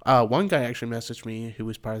are. One guy actually messaged me who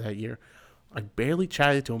was part of that year. I barely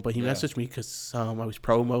chatted to him, but he messaged me because I was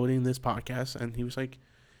promoting this podcast, and he was like,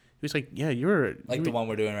 "Yeah, you're like the one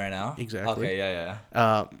we're doing right now." Exactly. Okay.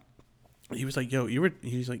 Yeah. He was like, "Yo, you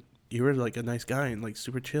were like a nice guy and like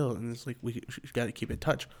super chill, and it's like we got to keep in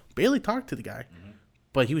touch." Barely talked to the guy,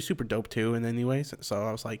 but he was super dope too. And anyways, so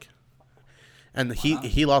I was like, and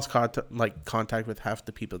he lost contact with half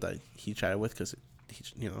the people that he chatted with because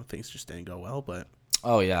things just didn't go well. But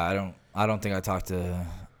oh yeah, I don't think I talked to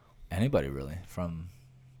anybody really from,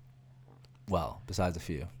 well, besides a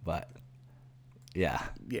few, but yeah.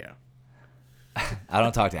 I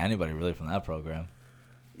don't talk to anybody really from that program.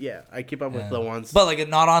 Yeah, I keep up with the ones, but like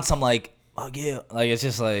not on some like, oh yeah, like it's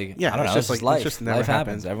just like, I don't know, it's just life. Life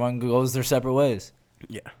happens. Everyone goes their separate ways.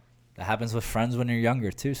 Yeah, that happens with friends when you're younger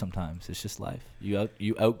too. Sometimes it's just life. You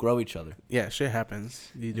outgrow each other. Yeah, shit happens.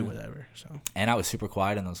 You do whatever. So. And I was super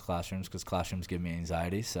quiet in those classrooms because classrooms give me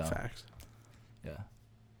anxiety. So. Facts. Yeah.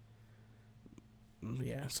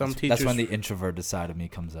 Yeah, some teachers. That's when the introverted side of me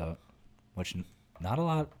comes out, which not a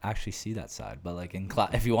lot actually see that side. But like in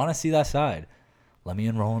class, if you want to see that side, let me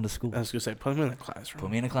enroll into school. I was gonna say, put me in a classroom.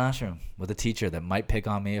 Put me in a classroom with a teacher that might pick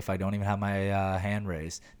on me if I don't even have my hand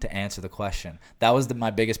raised to answer the question. That was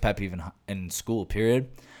my biggest pet peeve in school. Period,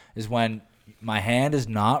 is when my hand is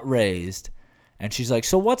not raised, and she's like,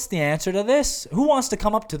 "So what's the answer to this? Who wants to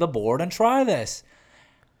come up to the board and try this?"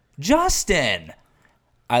 Justin.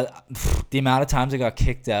 The amount of times I got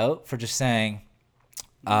kicked out for just saying,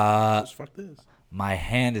 fuck this. My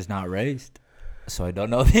hand is not raised, so I don't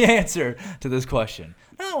know the answer to this question.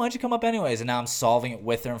 No, why don't you come up anyways? And now I'm solving it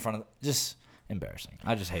with her in front of just embarrassing.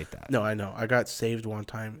 I just hate that. No, I know. I got saved one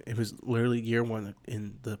time. It was literally year one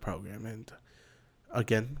in the program, and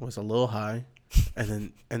again was a little high,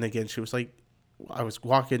 and again she was like, I was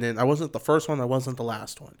walking in. I wasn't the first one. I wasn't the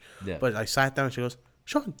last one. Yeah. But I sat down. And she goes,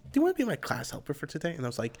 "Sean, do you want to be my class helper for today?" And I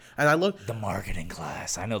was like, and I looked. The marketing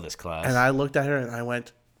class. I know this class. And I looked at her and I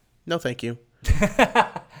went, "No, thank you."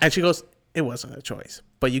 And she goes, "It wasn't a choice,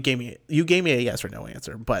 but you gave me a yes or no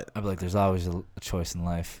answer." But I'm like, there's always a choice in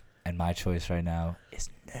life, and my choice right now is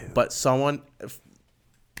no. But someone,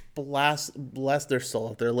 bless their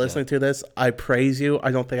soul, if they're listening to this, I praise you. I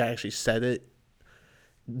don't think I actually said it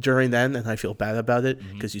during then, and I feel bad about it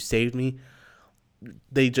because you saved me.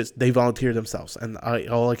 They volunteered themselves, and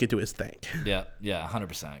all I could do is thank. Yeah,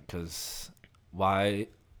 100%. Because why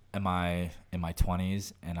am I in my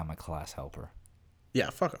 20s and I'm a class helper?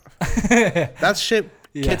 Yeah, fuck off. That's shit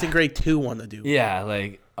kids in grade 2 want to do. Yeah,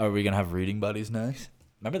 like, are we gonna have reading buddies next?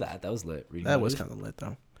 Remember that? That was lit. That was kind of lit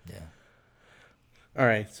though. Yeah. All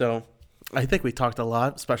right, so I think we talked a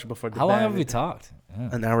lot, especially before the How long have we talked? Yeah.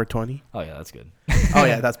 An hour 20. Oh yeah, that's good. Oh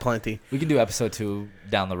yeah, that's plenty. We can do episode 2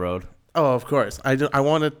 down the road. Oh, of course. I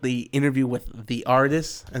wanted the interview with the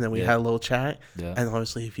artist, and then we had a little chat. Yeah. And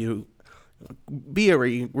honestly, if you be a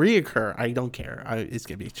reoccur, I don't care. It's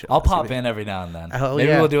gonna be chill. I'll pop in every now and then.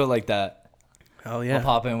 Maybe we'll do it like that. Hell yeah. I'll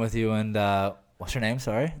pop in with you and what's your name?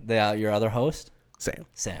 Sorry, your other host. Sam.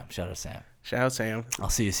 Shout out Sam. Shout out Sam. I'll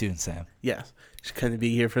see you soon, Sam. Yes. She couldn't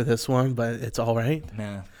be here for this one, but it's all right.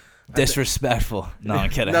 Nah. Disrespectful. No, I'm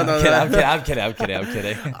kidding. I'm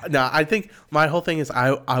kidding. No, I think my whole thing is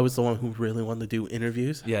I was the one who really wanted to do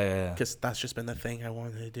interviews. Yeah. Because that's just been the thing I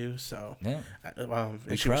wanted to do. So yeah.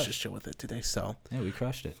 And she was just chill with it today. So yeah, we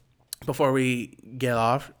crushed it. Before we get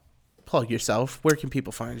off, plug yourself. Where can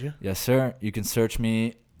people find you? Yes, sir. You can search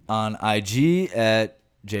me on IG at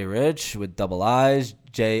J-Riich with double I's,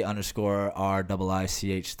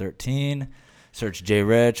 J_RIICH13. Search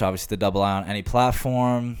J-Riich, obviously the double I on any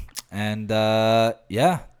platform. And,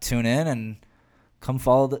 tune in and come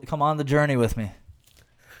on the journey with me.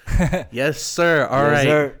 Yes, sir. All Yes, right.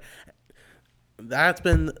 sir. That's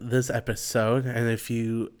been this episode.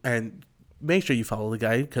 And make sure you follow the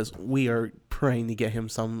guy because we are praying to get him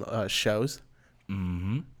some shows.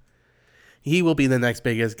 Mm-hmm. He will be the next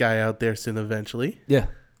biggest guy out there soon eventually. Yeah.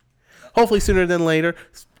 Hopefully sooner than later.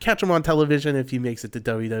 Catch him on television if he makes it to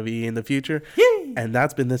WWE in the future. Yay! And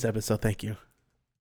that's been this episode. Thank you.